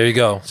Ben. There you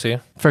go. See?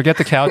 Forget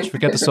the couch,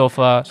 forget the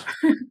sofa.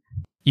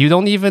 You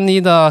don't even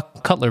need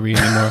cutlery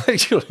anymore. You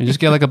just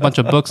get like a bunch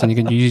of books and you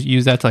can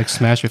use that to like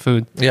smash your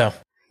food. Yeah.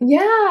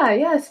 Yeah,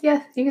 yes,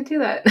 you can do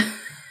that.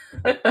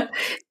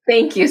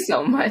 Thank you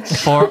so much.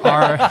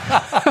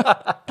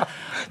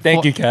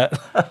 Thank you, Kat.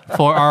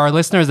 For our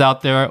listeners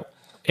out there,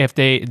 if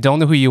they don't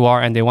know who you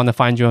are and they want to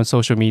find you on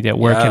social media,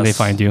 where can they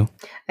find you?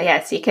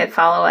 Yes, you can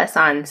follow us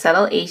on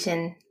Subtle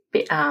Asian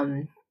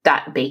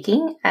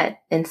 .baking at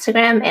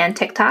Instagram and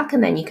TikTok.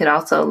 And then you could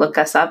also look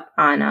us up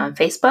on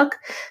Facebook,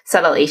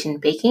 Subtle Asian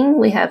Baking.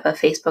 We have a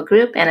Facebook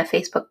group and a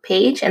Facebook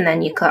page. And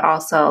then you could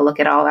also look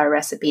at all our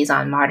recipes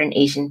on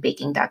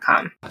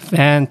modernasianbaking.com.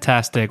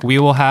 Fantastic. We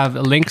will have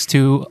links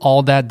to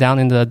all that down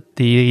in the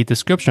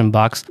description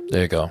box.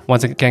 There you go.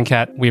 Once again,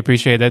 Kat, we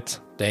appreciate it.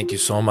 Thank you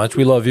so much.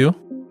 We love you.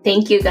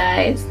 Thank you,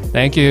 guys.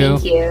 Thank you.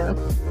 Thank you.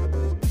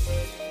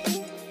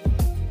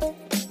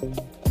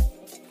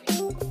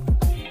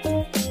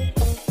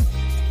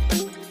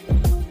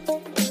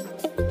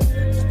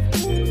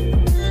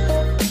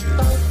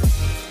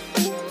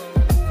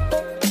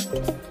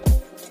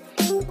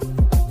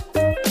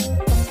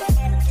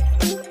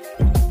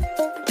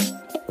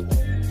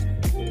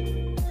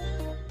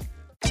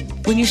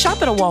 When you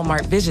shop at a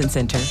Walmart Vision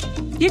Center,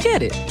 you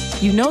get it.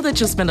 You know that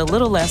you'll spend a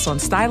little less on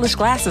stylish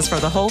glasses for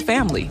the whole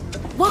family.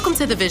 Welcome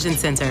to the Vision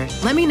Center.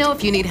 Let me know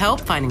if you need help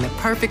finding the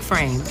perfect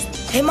frames.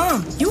 Hey,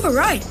 Mom, you were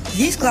right.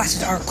 These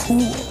glasses are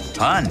cool.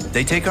 Hon,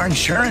 they take our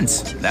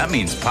insurance. That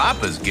means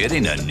Papa's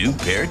getting a new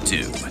pair,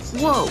 too.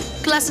 Whoa,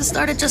 glasses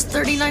start at just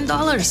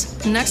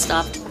 $39. Next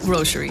stop,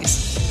 groceries.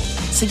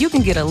 So you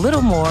can get a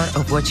little more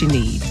of what you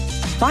need.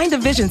 Find a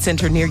Vision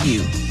Center near you.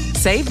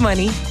 Save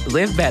money,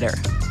 live better.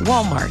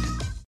 Walmart.